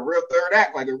have like a real third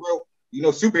act, like a real,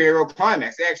 superhero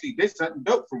climax. They actually did something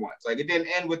dope for once. Like it didn't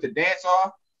end with the dance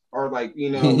off or like,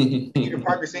 Peter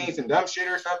Parker saying some dumb shit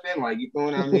or something. Like, you know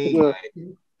what I mean? Like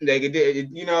it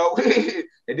did,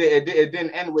 it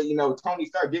didn't end with, Tony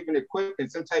Stark giving it quick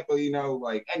and some type of,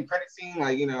 like end credit scene.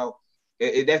 Like,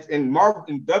 that's in Marvel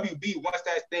and WB wants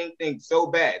that thing so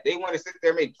bad. They want to sit there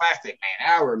and make Plastic Man,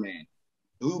 Hour Man,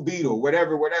 Blue Beetle,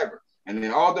 whatever. And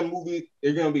then all the movies,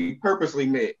 they're gonna be purposely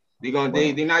mid. They're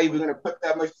not even gonna put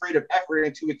that much creative effort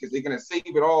into it because they're gonna save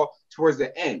it all towards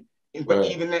the end. But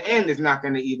even the end is not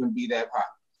gonna even be that hot.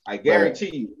 I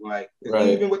guarantee you. Like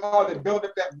even with all the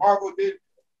buildup that Marvel did,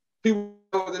 people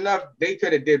was enough, they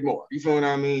could have did more. You feel what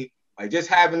I mean? Like just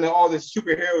having all the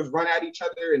superheroes run at each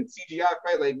other and CGI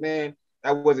fight, like man,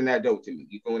 that wasn't that dope to me.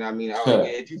 You feel what I mean?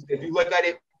 If you look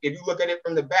at it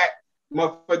from the back,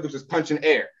 motherfuckers was punching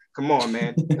air. Come on,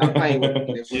 man. Not playing with it.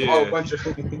 It was all a bunch of,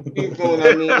 you feel what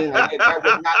I mean? Like, that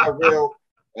was not a real,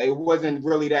 like, it wasn't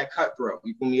really that cutthroat,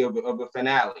 you feel me, of a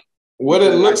finale. What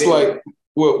it looks like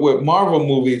with Marvel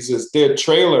movies is their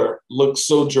trailer looks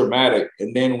so dramatic,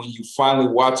 and then when you finally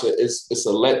watch it, it's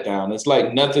a letdown. It's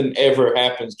like nothing ever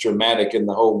happens dramatic in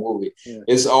the whole movie. Yeah.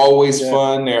 It's always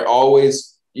fun. They're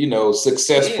always,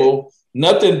 successful.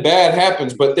 Yeah. Nothing bad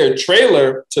happens, but their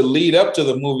trailer to lead up to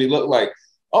the movie looked like,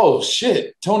 oh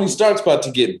shit, Tony Stark's about to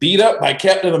get beat up by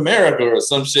Captain America or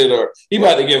some shit, or he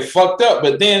about to get fucked up.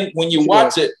 But then when you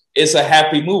watch it, it's a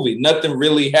happy movie. Nothing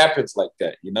really happens like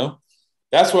that,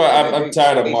 That's why I'm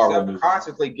tired of Marvel movies.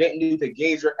 Constantly getting you to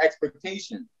gauge your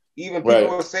expectations. Even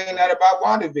people were saying that about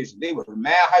WandaVision. They were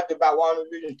mad hyped about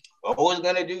WandaVision. Oh, who's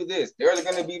gonna do this? There's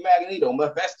gonna be Magneto,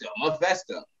 Mephisto.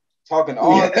 Talking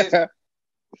all of this.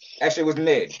 That shit was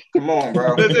mid. Come on,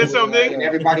 bro. Is there something? And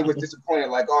everybody was disappointed.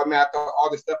 Like, oh man, I thought all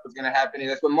this stuff was gonna happen. And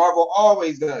that's what Marvel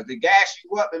always does. They gas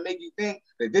you up and make you think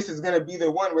that this is gonna be the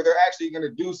one where they're actually gonna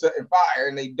do something fire,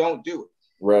 and they don't do it.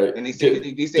 Right. And they say they're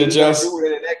gonna do it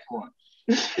in the next one.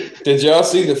 Did y'all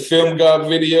see the Film God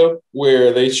video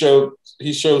where he showed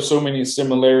so many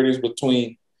similarities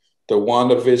between the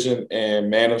WandaVision and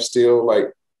Man of Steel,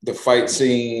 like the fight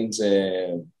scenes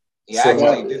and That's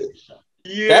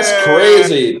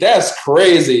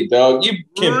crazy, dog. You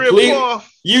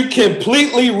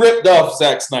completely ripped off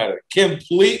Zack Snyder.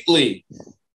 Completely.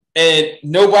 And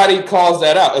nobody calls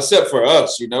that out except for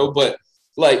us, But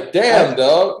like, damn,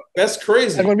 dog, that's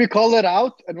crazy. And when we call it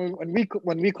out, when we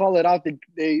call it out,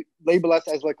 they label us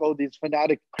as like, oh, these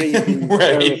fanatic crazy.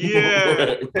 We're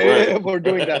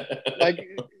doing that. Like,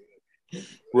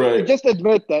 just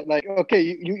admit that, like, okay,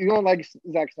 you don't like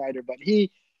Zack Snyder, but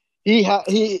he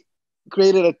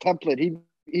created a template.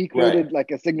 He created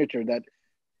like a signature that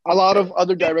a lot of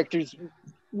other directors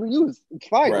use. It's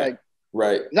fine.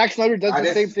 Zack Snyder does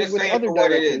the same thing with other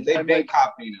directors. They've been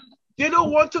copying him. They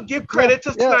don't want to give credit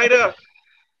to Snyder.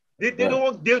 They don't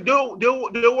want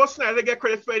Snyder to get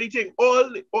credit for anything.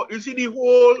 You see the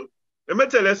whole. Let me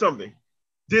tell you something.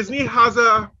 Disney has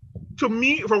to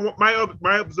me, from my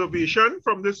observation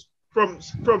from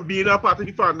being a part of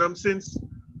the fandom since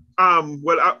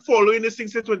following this thing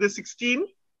since 2016,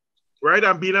 right?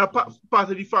 And being a part of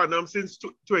the fandom since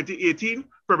 2018,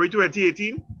 February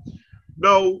 2018.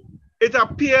 Now it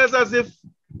appears as if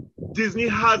Disney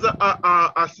has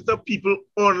a set of people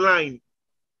online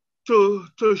to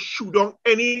shoot on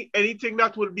anything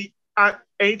that will be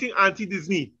anything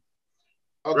anti-Disney.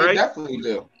 Oh, right? They definitely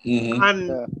do. Mm-hmm.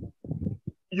 And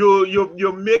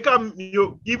you make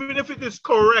even if it is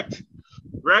correct,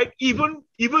 right? Even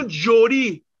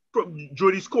Jody's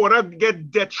corner get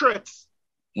death threats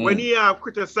when he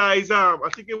criticized I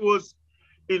think it was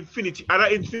Infinity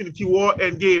War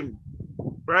Endgame,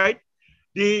 right?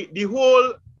 The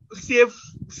whole save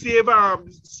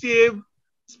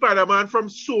Spider-Man from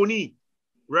Sony,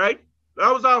 right?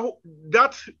 That was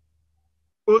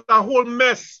a whole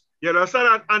mess. You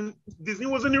understand? And Disney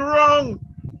wasn't wrong.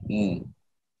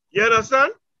 You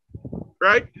understand?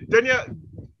 Right? Then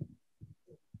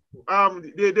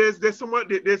there's some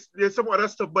other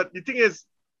stuff, but the thing is,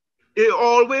 it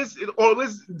always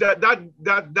that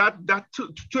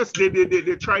twist.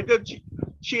 They try to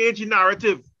change the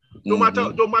narrative. No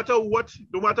matter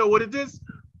what it is,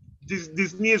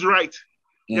 Disney is right.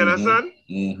 You understand?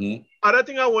 Other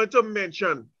thing I want to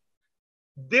mention,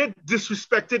 they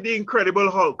disrespected the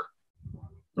Incredible Hulk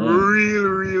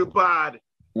real bad.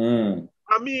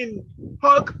 I mean,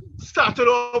 Hulk started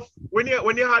off when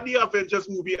you had the Avengers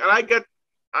movie, and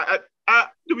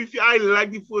to be fair, I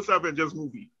like the first Avengers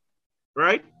movie,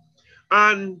 right?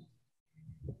 And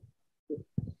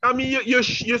I mean, you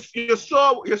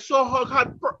saw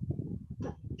Hulk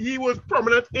he was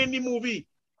prominent in the movie.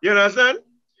 You understand?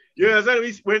 You understand?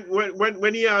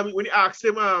 When he asked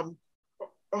him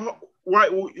why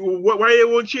it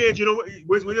won't change, you know,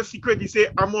 when the secret he say,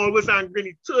 I'm always angry, and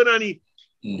he turn on it,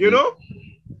 you know?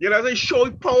 You know, they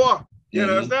show power. You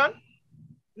understand?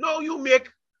 No, you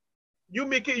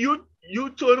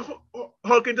turn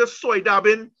Hulk into soy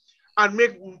dabbing and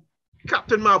make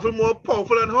Captain Marvel more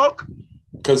powerful than Hulk.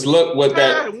 Because look what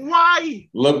that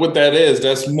is.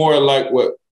 That's more like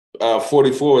what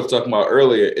 44 was talking about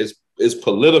earlier. Is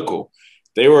political.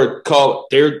 They're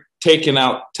taking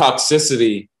out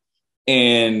toxicity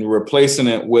and replacing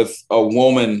it with a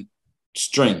woman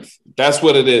strength. That's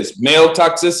what it is. Male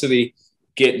toxicity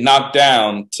get knocked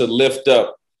down to lift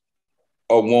up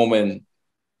a woman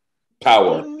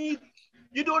power.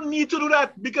 You don't need to do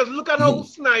that, because look at how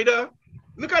Snyder,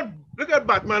 look at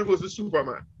Batman versus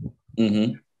Superman.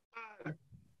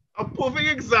 A perfect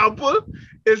example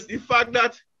is the fact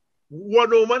that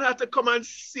Wonder Woman had to come and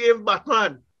save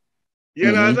Batman. You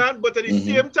understand? But at the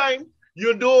same time,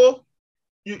 you don't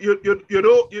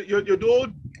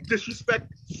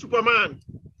disrespect Superman,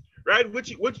 right?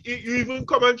 Which you even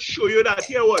come and show you that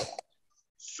here what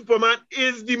Superman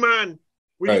is the man.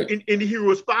 In the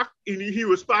Heroes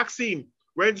Park scene,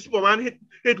 when Superman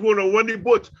hit Wonder Woman the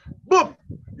boat, boom.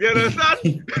 You understand?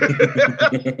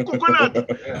 Coconut.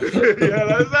 You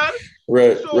understand?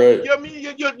 Right. So right. you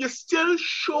mean you still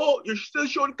show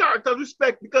the character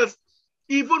respect, because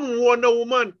even Wonder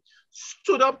Woman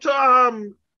stood up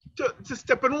to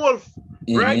Steppenwolf,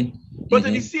 right? But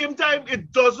at the same time,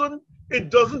 it doesn't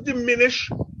diminish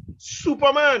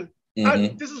Superman.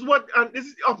 And this is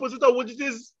the opposite of what it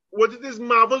is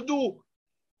Marvel do.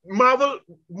 Marvel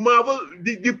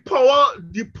the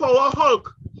power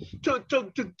Hulk to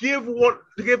give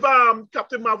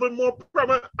Captain Marvel more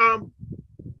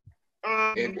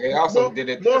they also did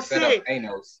it to set up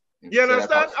Thanos. You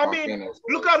understand? I mean,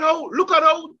 look at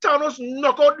how Thanos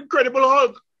knock out Incredible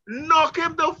Hulk. Knock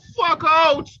him the fuck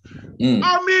out.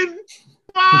 I mean,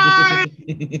 why?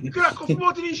 You could have come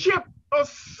out in his ship or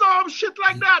some shit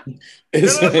like that. You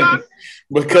understand?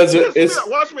 Because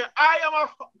watch me. I am a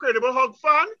Incredible Hulk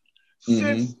fan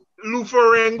since Lou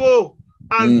Ferrigno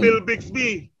and Bill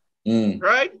Bixby,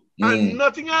 right? And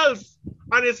nothing else.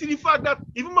 And you see the fact that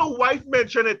even my wife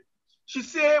mentioned it. She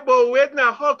said, "But wait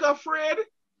now, Hulk afraid?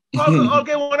 Hulk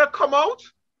want to come out?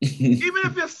 Even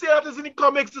if you say that is in the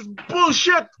comics, it's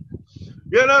bullshit.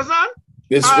 You understand?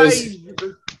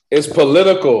 It's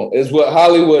political. It's what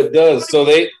Hollywood does. So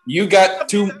you got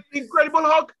two. Incredible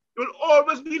Hulk will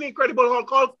always be an Incredible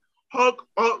Hulk. Hulk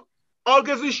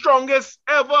is the strongest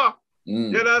ever.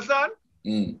 You understand?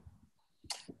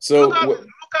 So look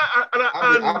at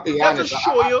I'll be honest.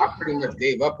 I pretty much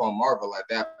gave up on Marvel at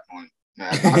that point.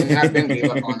 I've been gave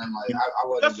up on them. Like I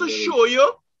wasn't. Just to show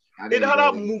you. It had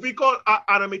a movie called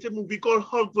animated movie called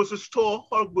Hulk versus Thor,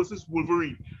 Hulk versus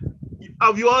Wolverine.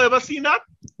 Have you all ever seen that?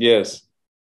 Yes.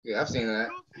 Yeah, I've seen that.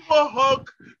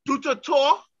 Hulk to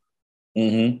Thor.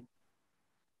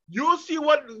 You see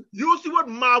what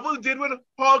Marvel did with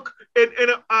Hulk in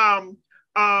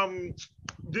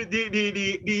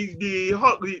the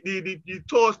Hulk the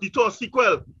Thor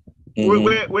sequel,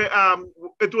 where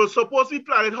it was supposed to be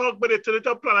Planet Hulk, but it turned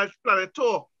into Planet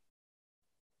Thor,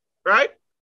 right?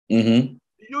 Mm-hmm.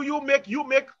 You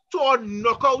make Thor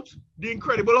knock out the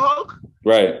Incredible Hulk,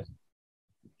 right?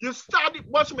 You start it,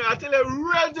 watch me. I tell you,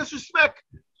 real disrespect.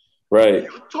 Right.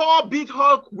 Thor beat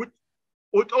Hulk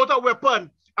without a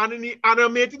weapon, and in the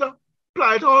animated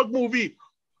Planet Hulk movie,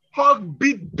 Hulk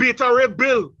beat Beta Ray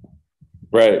Bill.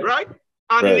 Right. Right?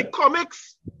 And in the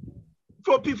comics,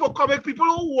 for people who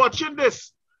are watching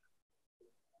this,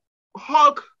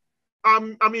 Hulk,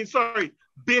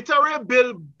 Beta Ray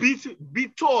Bill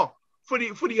beat Thor for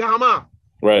the hammer.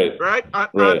 Right. Right? And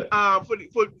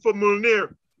for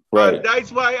Mjolnir. Right. And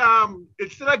that's why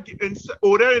instead of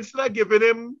giving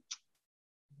him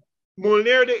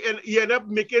Mjolnir, he ended up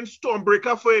making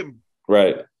Stormbreaker for him.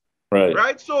 Right. Right.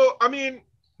 Right? So I mean,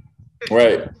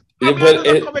 right. I'm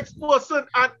a comics person,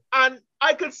 and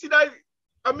I can see that.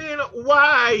 I mean,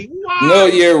 why? No,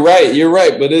 you're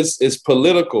right, but it's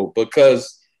political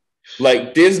because,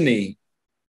 like, Disney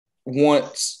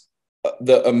wants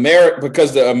the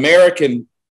American.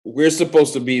 We're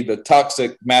supposed to be the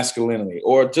toxic masculinity,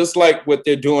 or just like what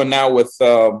they're doing now with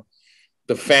the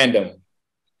fandom.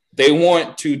 They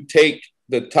want to take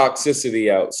the toxicity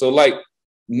out. So, like,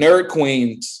 nerd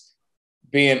queens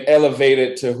being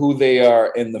elevated to who they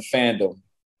are in the fandom.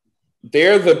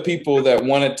 They're the people that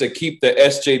wanted to keep the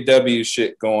SJW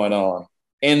shit going on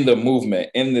in the movement,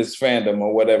 in this fandom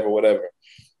or whatever.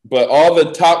 But all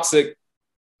the toxic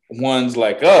ones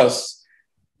like us,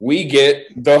 we get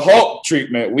the Hulk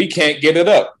treatment. We can't get it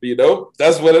up, you know?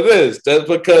 That's what it is. That's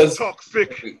because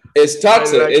toxic. It's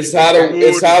toxic. Like it's how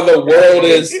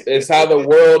the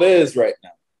world is right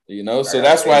now. You know, so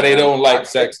that's why they don't like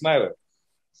Zack Snyder.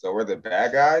 So we're the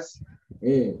bad guys?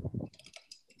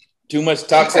 Too much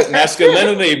toxic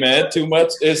masculinity, man. Too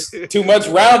much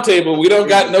round table. We don't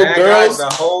got no girls the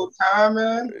whole time,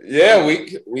 man. Yeah,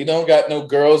 we don't got no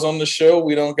girls on the show.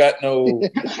 We don't got no too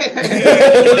much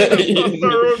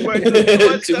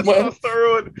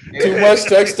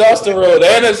testosterone.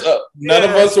 And it's none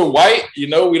of us are white. You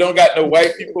know, we don't got no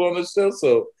white people on the show,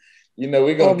 so you know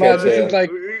we're gonna catch this that. is like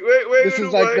this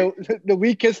is like the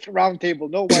weakest round table.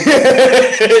 No white.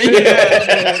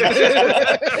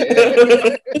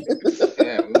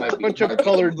 Yeah, we might be bunch of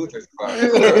colored.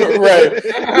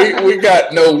 Right. We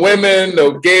got no women,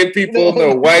 no gay people,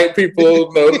 no white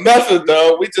people, no nothing,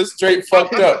 though. We just straight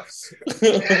fucked up.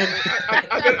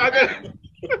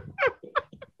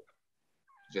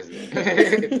 Just in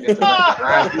the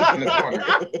corner.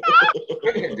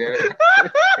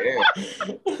 Yeah.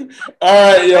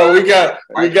 All right, yo,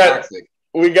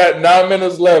 we got 9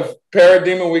 minutes left.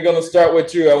 Parademon, we're gonna start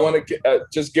with you. I want to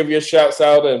just give you a shout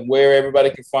out and where everybody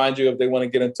can find you if they want to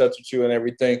get in touch with you and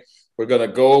everything. We're gonna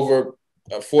go over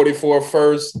 44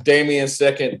 first, Damian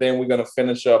second, then we're gonna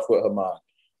finish off with Hamad.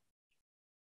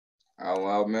 Oh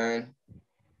well, man.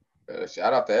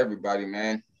 Shout out to everybody,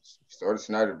 man. Start the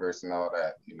Snyderverse and all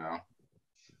that, you know.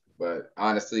 But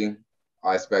honestly,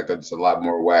 I expect just a lot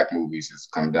more whack movies that's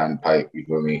coming down the pipe, you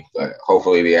feel me? But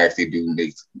hopefully they actually do,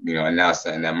 announce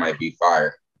something that might be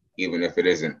fire, even if it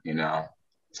isn't,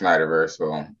 Snyderverse.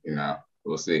 So,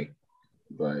 we'll see.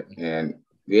 But, and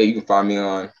yeah, you can find me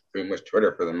on pretty much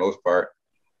Twitter for the most part.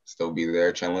 Still be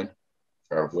there chilling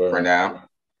for now.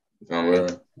 You feel me?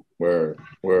 Word.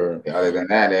 Yeah, other than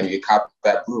that, then you cop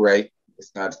that Blu-ray.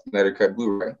 It's not Snyder Cut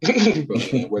Blu-ray.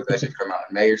 What that should come out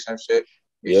in May or some shit?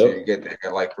 Make sure you get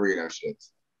like 3 of them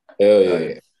shits. Hell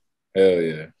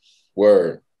yeah.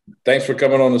 Word. Thanks for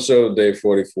coming on the show today,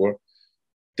 44.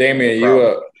 Damian,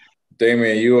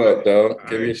 you up, dog.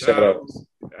 Give me a shout out.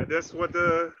 That's what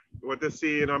they're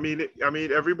saying. I mean,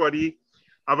 everybody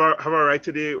have a right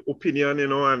to their opinion,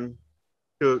 and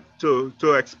to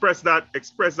express that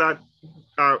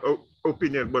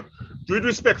opinion, but do it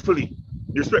respectfully,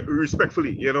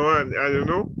 and I don't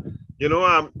know,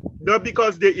 not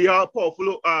because they are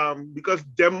powerful, because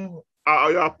them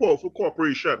are a powerful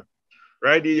corporation,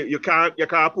 right? You can't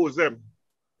oppose them.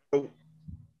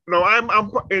 Now I'm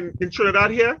in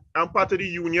Trinidad here. I'm part of the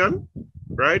union,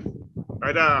 right?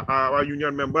 Our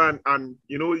union member, and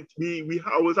we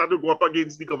always have to go up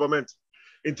against the government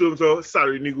in terms of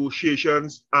salary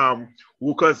negotiations,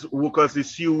 workers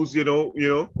issues,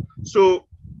 So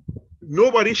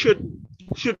nobody should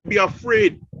be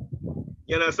afraid.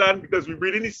 You understand? Because we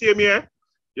breathe in the same air.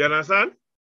 You understand?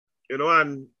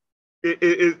 And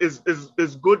it's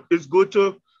good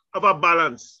to have a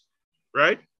balance,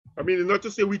 right? I mean, not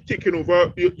to say we're taking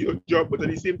over your job, but at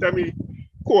the same time,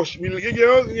 course,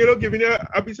 giving you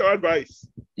a piece of advice.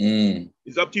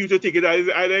 It's up to you to take it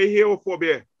either here or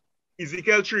forbear.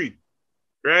 Ezekiel 3,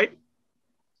 right?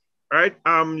 Right.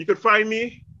 You can find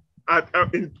me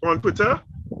on Twitter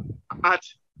at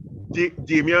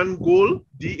Damian Goal,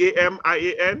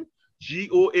 DAMIAN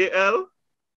GOAL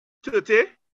 30.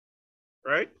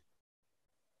 Right.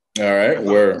 All right.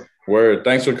 Word.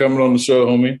 Thanks for coming on the show,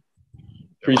 homie.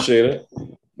 Appreciate it.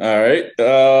 All right.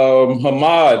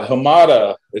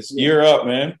 Hamada, you're up,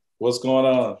 man. What's going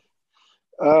on?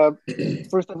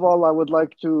 First of all, I would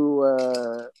like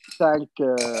to thank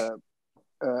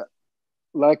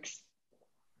Lex,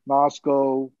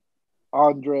 Moscow,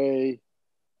 Andre,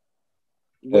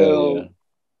 Will,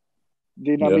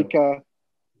 Dinamica,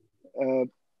 the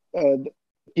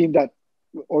team that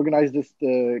organized this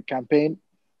campaign.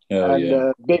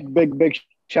 Big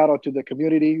shout out to the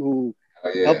community who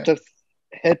helped us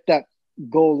hit that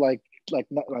goal like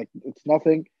it's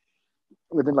nothing.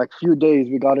 Within like few days,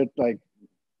 we got it. Like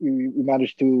we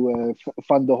managed to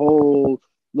fund the whole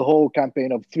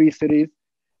campaign of 3 cities.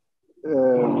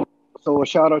 So a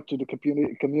shout out to the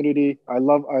community. I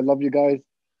love you guys.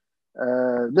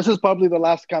 This is probably the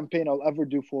last campaign I'll ever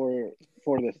do for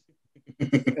this.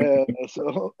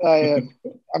 So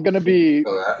I'm gonna be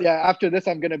after this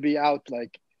I'm gonna be out.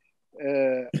 Like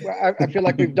I feel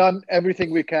like we've done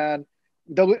everything we can.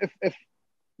 If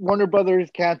Warner Brothers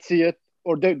can't see it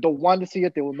or they don't want to see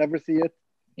it, they will never see it.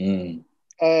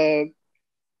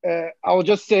 I will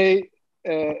just say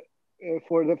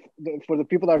for the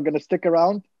people that are gonna stick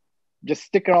around, just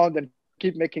stick around and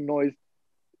keep making noise.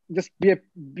 Just be a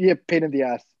pain in the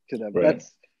ass to them. Right.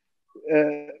 That's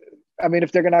I mean,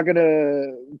 if they're not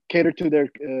gonna cater to their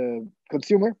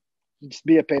consumer, just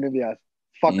be a pain in the ass.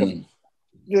 Fuck them.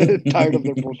 Tired of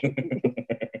their bullshit.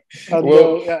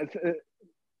 And,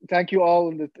 thank you all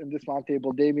in this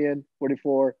roundtable, Damian,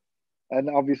 44, and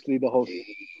obviously the host.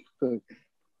 So.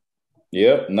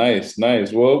 Yep, nice.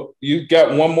 Well, you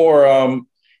got one more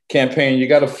campaign. You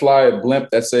got to fly a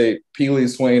blimp that say Peely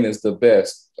Swain is the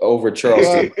best over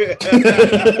Charleston.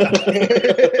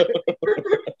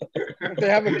 They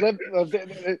have a blimp.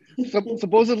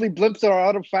 Supposedly blimps are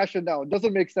out of fashion now. It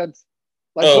doesn't make sense.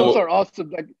 Like blimps are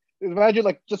awesome. Like imagine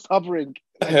like just hovering.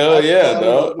 Hell yeah,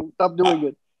 dog. Stop doing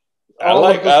it. I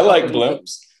like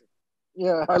blimps.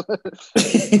 Yeah, for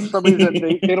some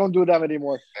reason they don't do them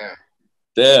anymore.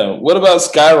 Damn. What about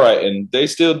skywriting? They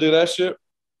still do that shit?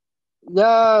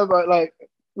 Yeah, but like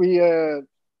we were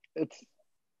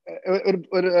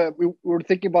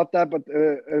thinking about that, but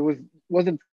it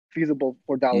wasn't feasible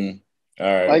for Dallas. All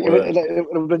right. Like it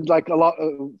would have been like a lot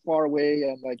far away,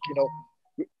 and like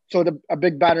so a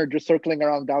big banner just circling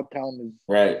around downtown is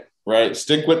right.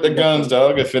 Stick with the guns,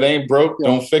 dog. If it ain't broke,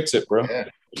 don't fix it, bro. Yeah.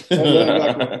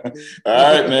 Exactly.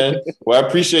 All right, man. Well, I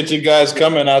appreciate you guys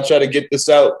coming. I'll try to get this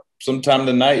out sometime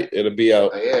tonight. It'll be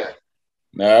out. Yeah.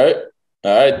 All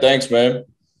right. Thanks, man.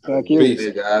 Thank you. Peace,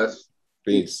 guys.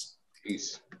 Peace.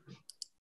 Peace.